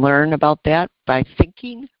we can learn about that by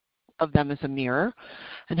thinking of them as a mirror,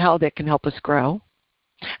 and how that can help us grow.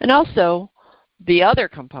 And also, the other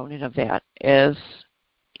component of that is,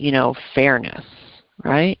 fairness,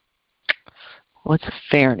 right? What's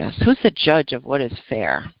fairness? Who's the judge of what is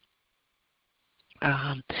fair?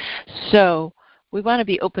 So we want to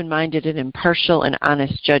be open-minded and impartial and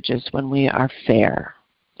honest judges when we are fair.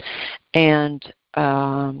 And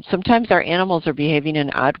sometimes our animals are behaving in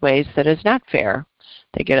odd ways that is not fair.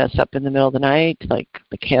 They get us up in the middle of the night, like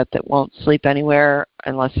the cat that won't sleep anywhere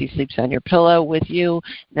unless he sleeps on your pillow with you.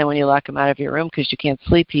 And then when you lock him out of your room because you can't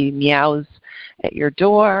sleep, he meows at your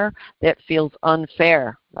door. That feels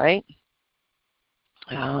unfair, right?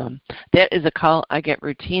 That is a call I get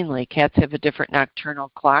routinely. Cats have a different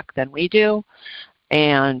nocturnal clock than we do,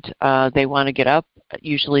 and they want to get up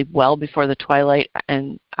usually well before the twilight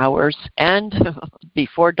and hours end,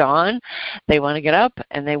 before dawn. They want to get up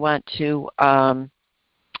and they want to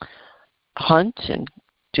hunt and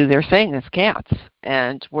do their thing as cats.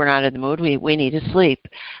 And we're not in the mood. We need to sleep.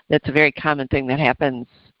 That's a very common thing that happens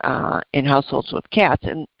in households with cats.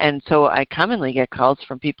 And so I commonly get calls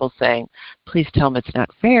from people saying, please tell them it's not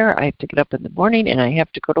fair. I have to get up in the morning and I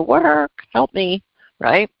have to go to work. Help me,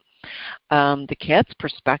 right? The cat's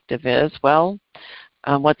perspective is, well,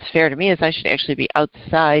 what's fair to me is I should actually be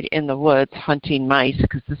outside in the woods hunting mice,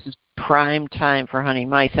 because this is prime time for hunting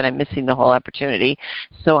mice and I'm missing the whole opportunity.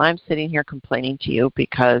 So I'm sitting here complaining to you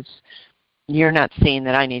because you're not seeing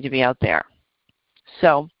that I need to be out there.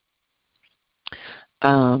 So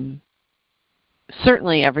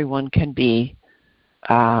certainly everyone can be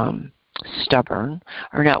stubborn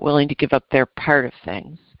or not willing to give up their part of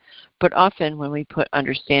things. But often when we put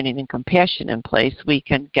understanding and compassion in place, we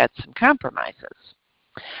can get some compromises.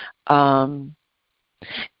 In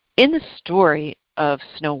the story of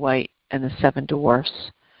Snow White and the Seven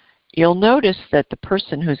Dwarfs, you'll notice that the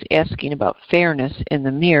person who's asking about fairness in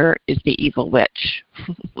the mirror is the evil witch.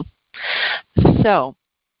 So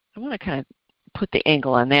I want to kind of put the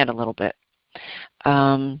angle on that a little bit.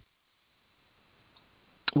 Why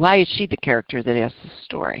is she the character that asks the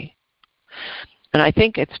story? And I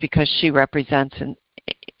think it's because she represents,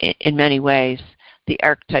 in many ways, the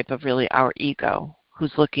archetype of really our ego,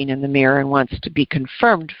 who's looking in the mirror and wants to be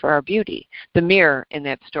confirmed for our beauty. The mirror in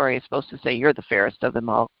that story is supposed to say, you're the fairest of them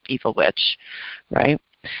all, evil witch, right?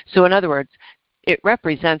 So in other words, it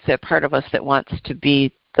represents that part of us that wants to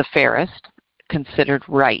be the fairest, considered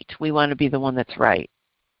right. We want to be the one that's right.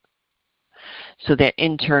 So that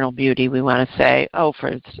internal beauty, we want to say, oh, for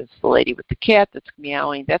instance, the lady with the cat that's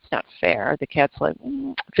meowing, that's not fair. The cat's like,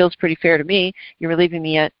 it feels pretty fair to me. You're leaving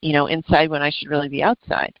me inside when I should really be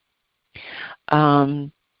outside.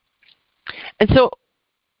 And so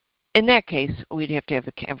in that case, we'd have to have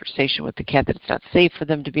a conversation with the cat that it's not safe for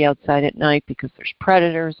them to be outside at night because there's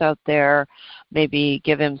predators out there. Maybe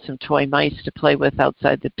give him some toy mice to play with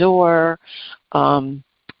outside the door.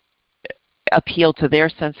 Appeal to their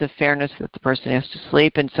sense of fairness that the person has to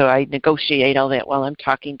sleep. And so I negotiate all that while I'm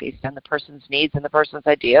talking based on the person's needs and the person's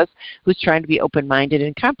ideas, who's trying to be open-minded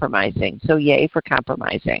and compromising. So yay for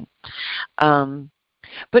compromising.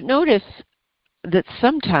 But notice that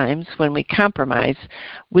sometimes when we compromise,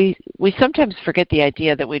 we sometimes forget the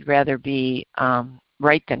idea that we'd rather be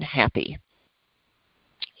right than happy.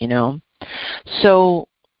 So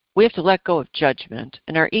we have to let go of judgment,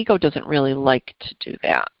 and our ego doesn't really like to do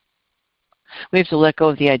that. We have to let go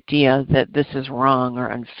of the idea that this is wrong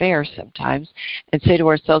or unfair sometimes and say to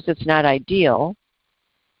ourselves, it's not ideal,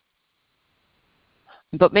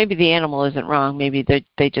 but maybe the animal isn't wrong. Maybe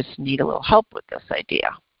they just need a little help with this idea.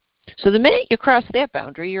 So the minute you cross that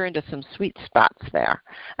boundary, you're into some sweet spots there.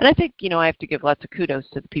 And I think, I have to give lots of kudos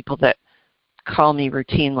to the people that call me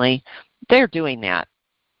routinely. They're doing that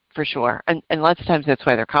for sure. And lots of times that's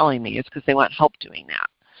why they're calling me, is because they want help doing that.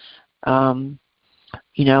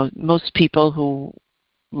 Most people who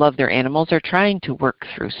love their animals are trying to work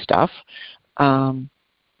through stuff,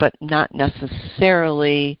 but not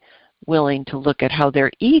necessarily willing to look at how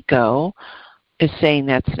their ego is saying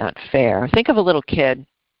that's not fair. Think of a little kid.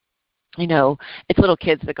 It's little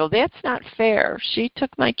kids that go, that's not fair. She took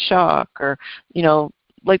my chalk, or,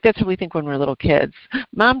 that's what we think when we're little kids.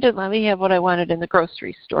 Mom didn't let me have what I wanted in the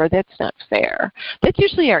grocery store. That's not fair. That's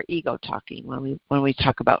usually our ego talking when we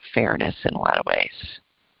talk about fairness in a lot of ways.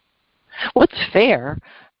 What's fair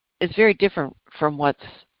is very different from what's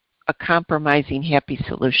a compromising, happy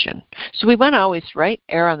solution. So we want to always,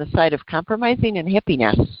 err on the side of compromising and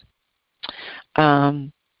happiness.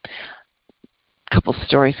 A couple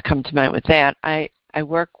stories come to mind with that. I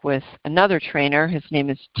work with another trainer. His name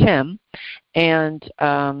is Tim, and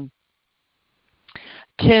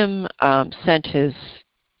Tim sent his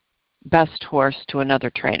best horse to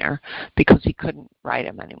another trainer because he couldn't ride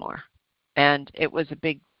him anymore. And it was a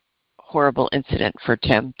big, horrible incident for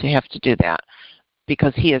Tim to have to do that,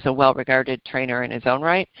 because he is a well-regarded trainer in his own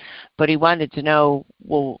right, but he wanted to know,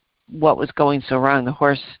 what was going so wrong. The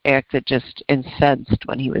horse acted just incensed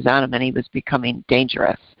when he was on him, and he was becoming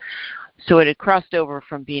dangerous. So it had crossed over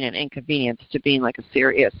from being an inconvenience to being like a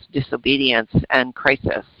serious disobedience and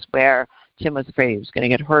crisis, where Tim was afraid he was going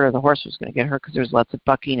to get hurt or the horse was going to get hurt because there was lots of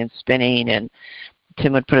bucking and spinning, and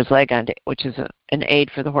Tim would put his leg on, which is an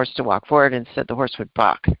aid for the horse to walk forward, and instead the horse would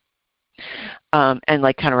buck and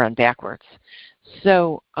kind of run backwards.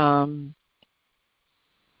 So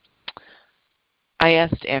I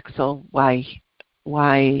asked Axel why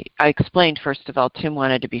I explained, first of all, Tim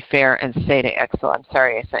wanted to be fair and say to Axel, I'm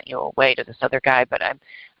sorry I sent you away to this other guy, but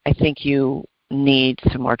I think you need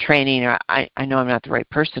some more training, or I know I'm not the right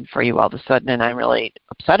person for you all of a sudden, and I'm really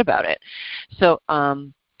upset about it. So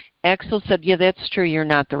Axel said, yeah, that's true. You're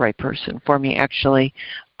not the right person for me, actually,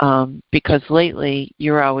 because lately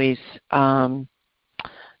you're always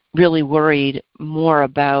really worried more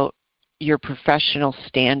about your professional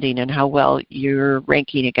standing and how well you're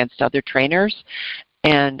ranking against other trainers.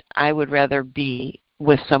 And I would rather be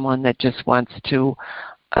with someone that just wants to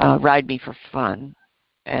ride me for fun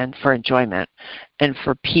and for enjoyment and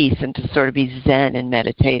for peace and to sort of be zen and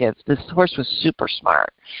meditative. This horse was super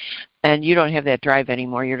smart. And you don't have that drive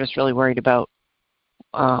anymore. You're just really worried about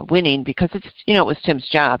winning because it was Tim's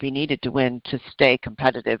job. He needed to win to stay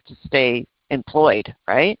competitive, to stay employed,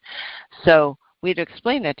 right? So we'd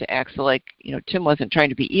explain that to Axel, like, Tim wasn't trying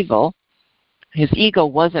to be evil. His ego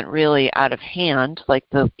wasn't really out of hand, like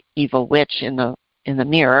the evil witch in the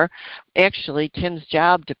mirror. Actually, Tim's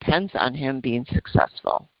job depends on him being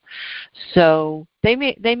successful. So they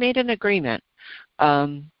made an agreement.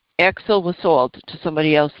 Axel was sold to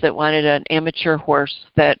somebody else that wanted an amateur horse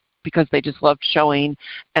that because they just loved showing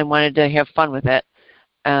and wanted to have fun with it,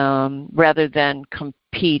 rather than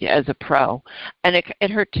compete as a pro. And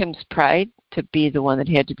it hurt Tim's pride to be the one that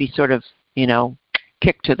had to be sort of,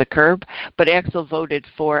 kicked to the curb. But Axel voted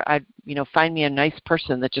for, find me a nice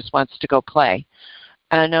person that just wants to go play.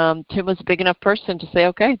 And Tim was a big enough person to say,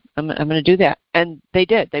 okay, I'm going to do that. And they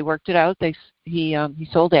did. They worked it out. He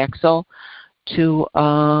sold Axel to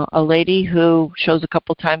a lady who shows a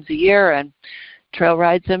couple times a year and trail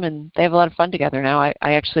rides him, and they have a lot of fun together now. I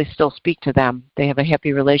actually still speak to them. They have a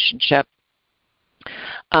happy relationship.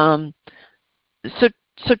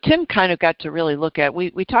 So Tim kind of got to really look at,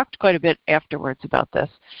 we talked quite a bit afterwards about this.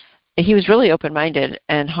 He was really open-minded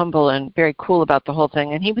and humble and very cool about the whole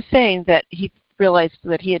thing. And he was saying that he realized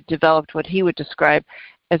that he had developed what he would describe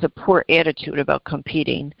as a poor attitude about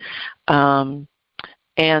competing, and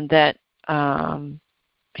that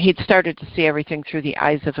he'd started to see everything through the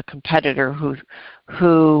eyes of a competitor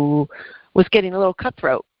who was getting a little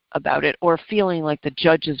cutthroat about it or feeling like the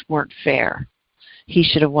judges weren't fair. He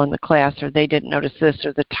should have won the class, or they didn't notice this,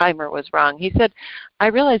 or the timer was wrong. He said, I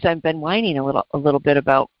realize I've been whining a little bit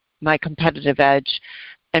about my competitive edge,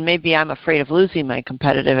 and maybe I'm afraid of losing my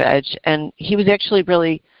competitive edge. And he was actually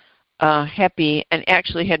really happy and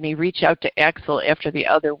actually had me reach out to Axel after the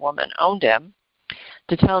other woman owned him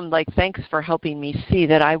to tell him, like, thanks for helping me see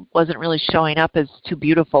that I wasn't really showing up as too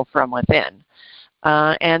beautiful from within.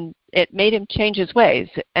 And it made him change his ways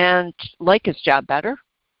and like his job better,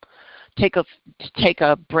 take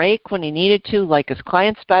a break when he needed to, like his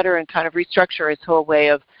clients better, and kind of restructure his whole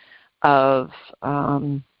way of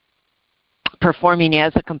performing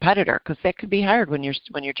as a competitor, because that could be hard when your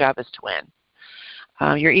job is to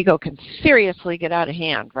win. Your ego can seriously get out of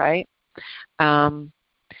hand, right? And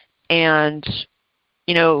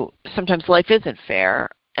sometimes life isn't fair,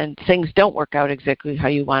 and things don't work out exactly how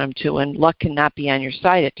you want them to, and luck cannot be on your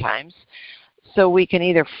side at times. So we can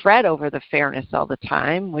either fret over the fairness all the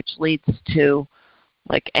time, which leads to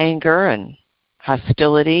like anger and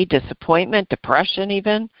hostility, disappointment, depression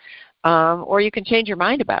even, or you can change your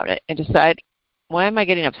mind about it and decide, why am I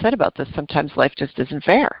getting upset about this? Sometimes life just isn't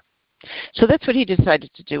fair. So that's what he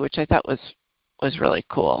decided to do, which I thought was really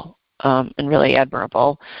cool and really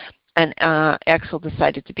admirable. And Axel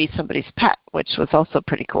decided to be somebody's pet, which was also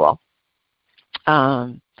pretty cool.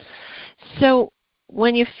 So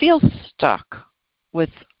when you feel stuck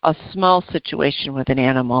with a small situation with an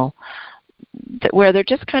animal where they're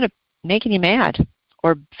just kind of making you mad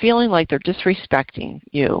or feeling like they're disrespecting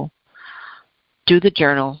you, do the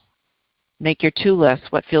journal. Make your two lists,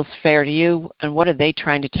 what feels fair to you and what are they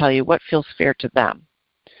trying to tell you, what feels fair to them.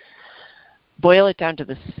 Boil it down to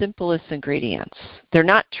the simplest ingredients. They're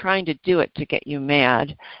not trying to do it to get you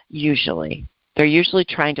mad, usually. They're usually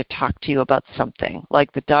trying to talk to you about something,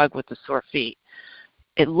 like the dog with the sore feet.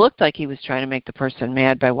 It looked like he was trying to make the person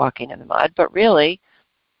mad by walking in the mud, but really,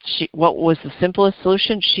 what was the simplest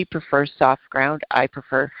solution? She prefers soft ground. I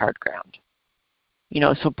prefer hard ground.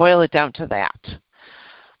 So boil it down to that.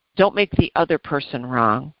 Don't make the other person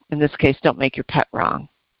wrong. In this case, don't make your pet wrong.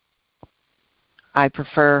 I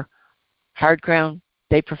prefer hard ground.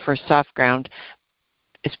 They prefer soft ground.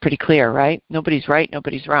 It's pretty clear, right? Nobody's right,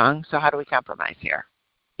 nobody's wrong. So how do we compromise here?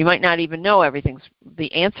 You might not even know everything's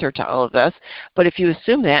the answer to all of this, but if you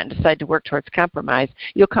assume that and decide to work towards compromise,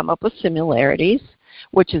 you'll come up with similarities,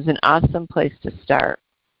 which is an awesome place to start.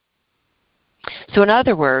 So in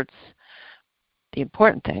other words, the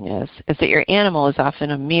important thing is that your animal is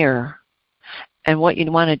often a mirror, And what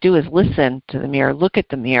you want to do is listen to the mirror, look at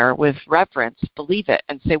the mirror with reverence, believe it,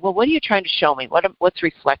 and say, well, what are you trying to show me? What's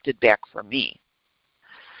reflected back for me?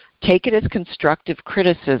 Take it as constructive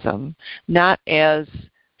criticism, not as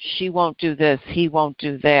she won't do this, he won't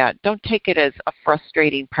do that. Don't take it as a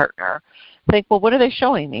frustrating partner. Think, well, what are they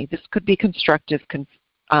showing me? This could be constructive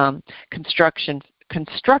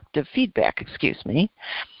feedback,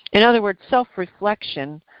 In other words,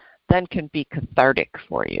 self-reflection then can be cathartic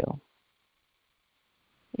for you.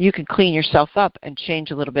 You can clean yourself up and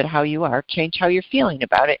change a little bit how you are, change how you're feeling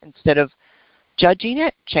about it. Instead of judging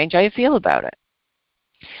it, change how you feel about it.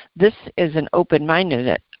 This is an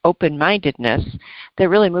open-mindedness that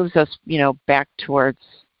really moves us, back towards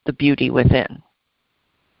the beauty within.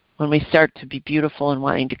 When we start to be beautiful and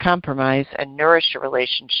wanting to compromise and nourish a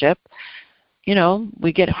relationship,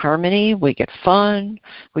 we get harmony, we get fun,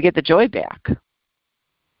 we get the joy back.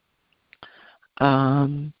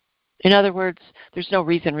 In other words, there's no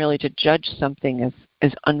reason really to judge something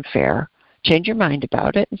as unfair. Change your mind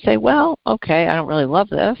about it and say, well, okay, I don't really love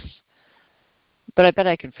this, but I bet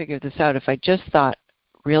I can figure this out if I just thought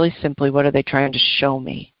really simply, what are they trying to show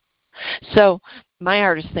me? So my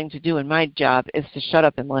hardest thing to do in my job is to shut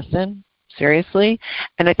up and listen, seriously.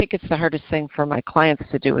 And I think it's the hardest thing for my clients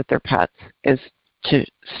to do with their pets is to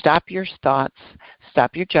stop your thoughts,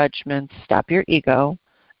 stop your judgments, stop your ego,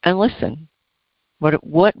 and listen.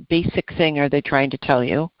 What basic thing are they trying to tell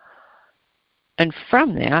you? And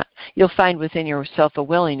from that, you'll find within yourself a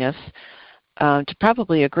willingness to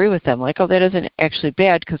probably agree with them, like, oh, that isn't actually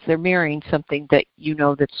bad because they're mirroring something that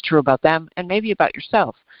that's true about them and maybe about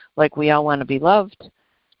yourself. Like we all want to be loved,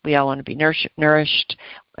 we all want to be nourished,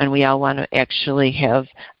 and we all want to actually have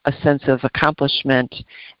a sense of accomplishment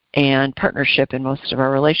and partnership in most of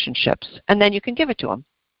our relationships. And then you can give it to them.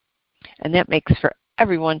 And that makes for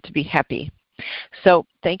everyone to be happy. So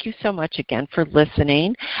thank you so much again for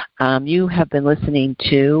listening. You have been listening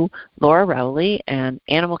to Laura Rowley and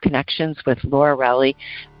Animal Connections with Laura Rowley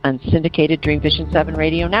on syndicated Dream Vision 7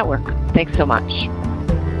 Radio Network. Thanks so much.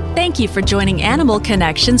 Thank you for joining Animal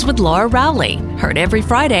Connections with Laura Rowley. Heard every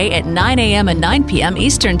Friday at 9 a.m. and 9 p.m.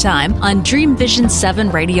 Eastern Time on Dream Vision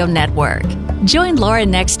 7 Radio Network. Join Laura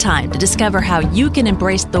next time to discover how you can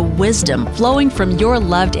embrace the wisdom flowing from your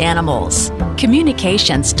loved animals.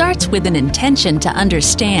 Communication starts with an intention to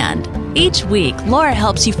understand. Each week, Laura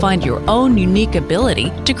helps you find your own unique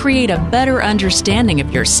ability to create a better understanding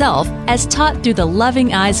of yourself as taught through the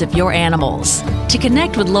loving eyes of your animals. To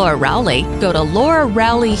connect with Laura Rowley, go to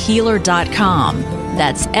LauraRowleyHealer.com.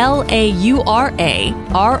 That's LauraRowley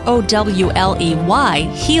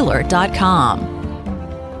Healer.com.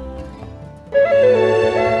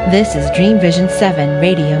 This is Dream Vision 7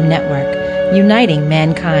 Radio Network, uniting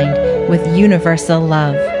mankind with universal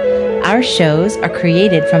love. Our shows are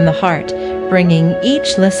created from the heart, bringing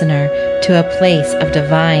each listener to a place of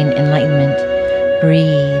divine enlightenment.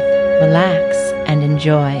 Breathe, relax, and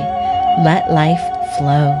enjoy. Let life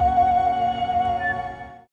flow.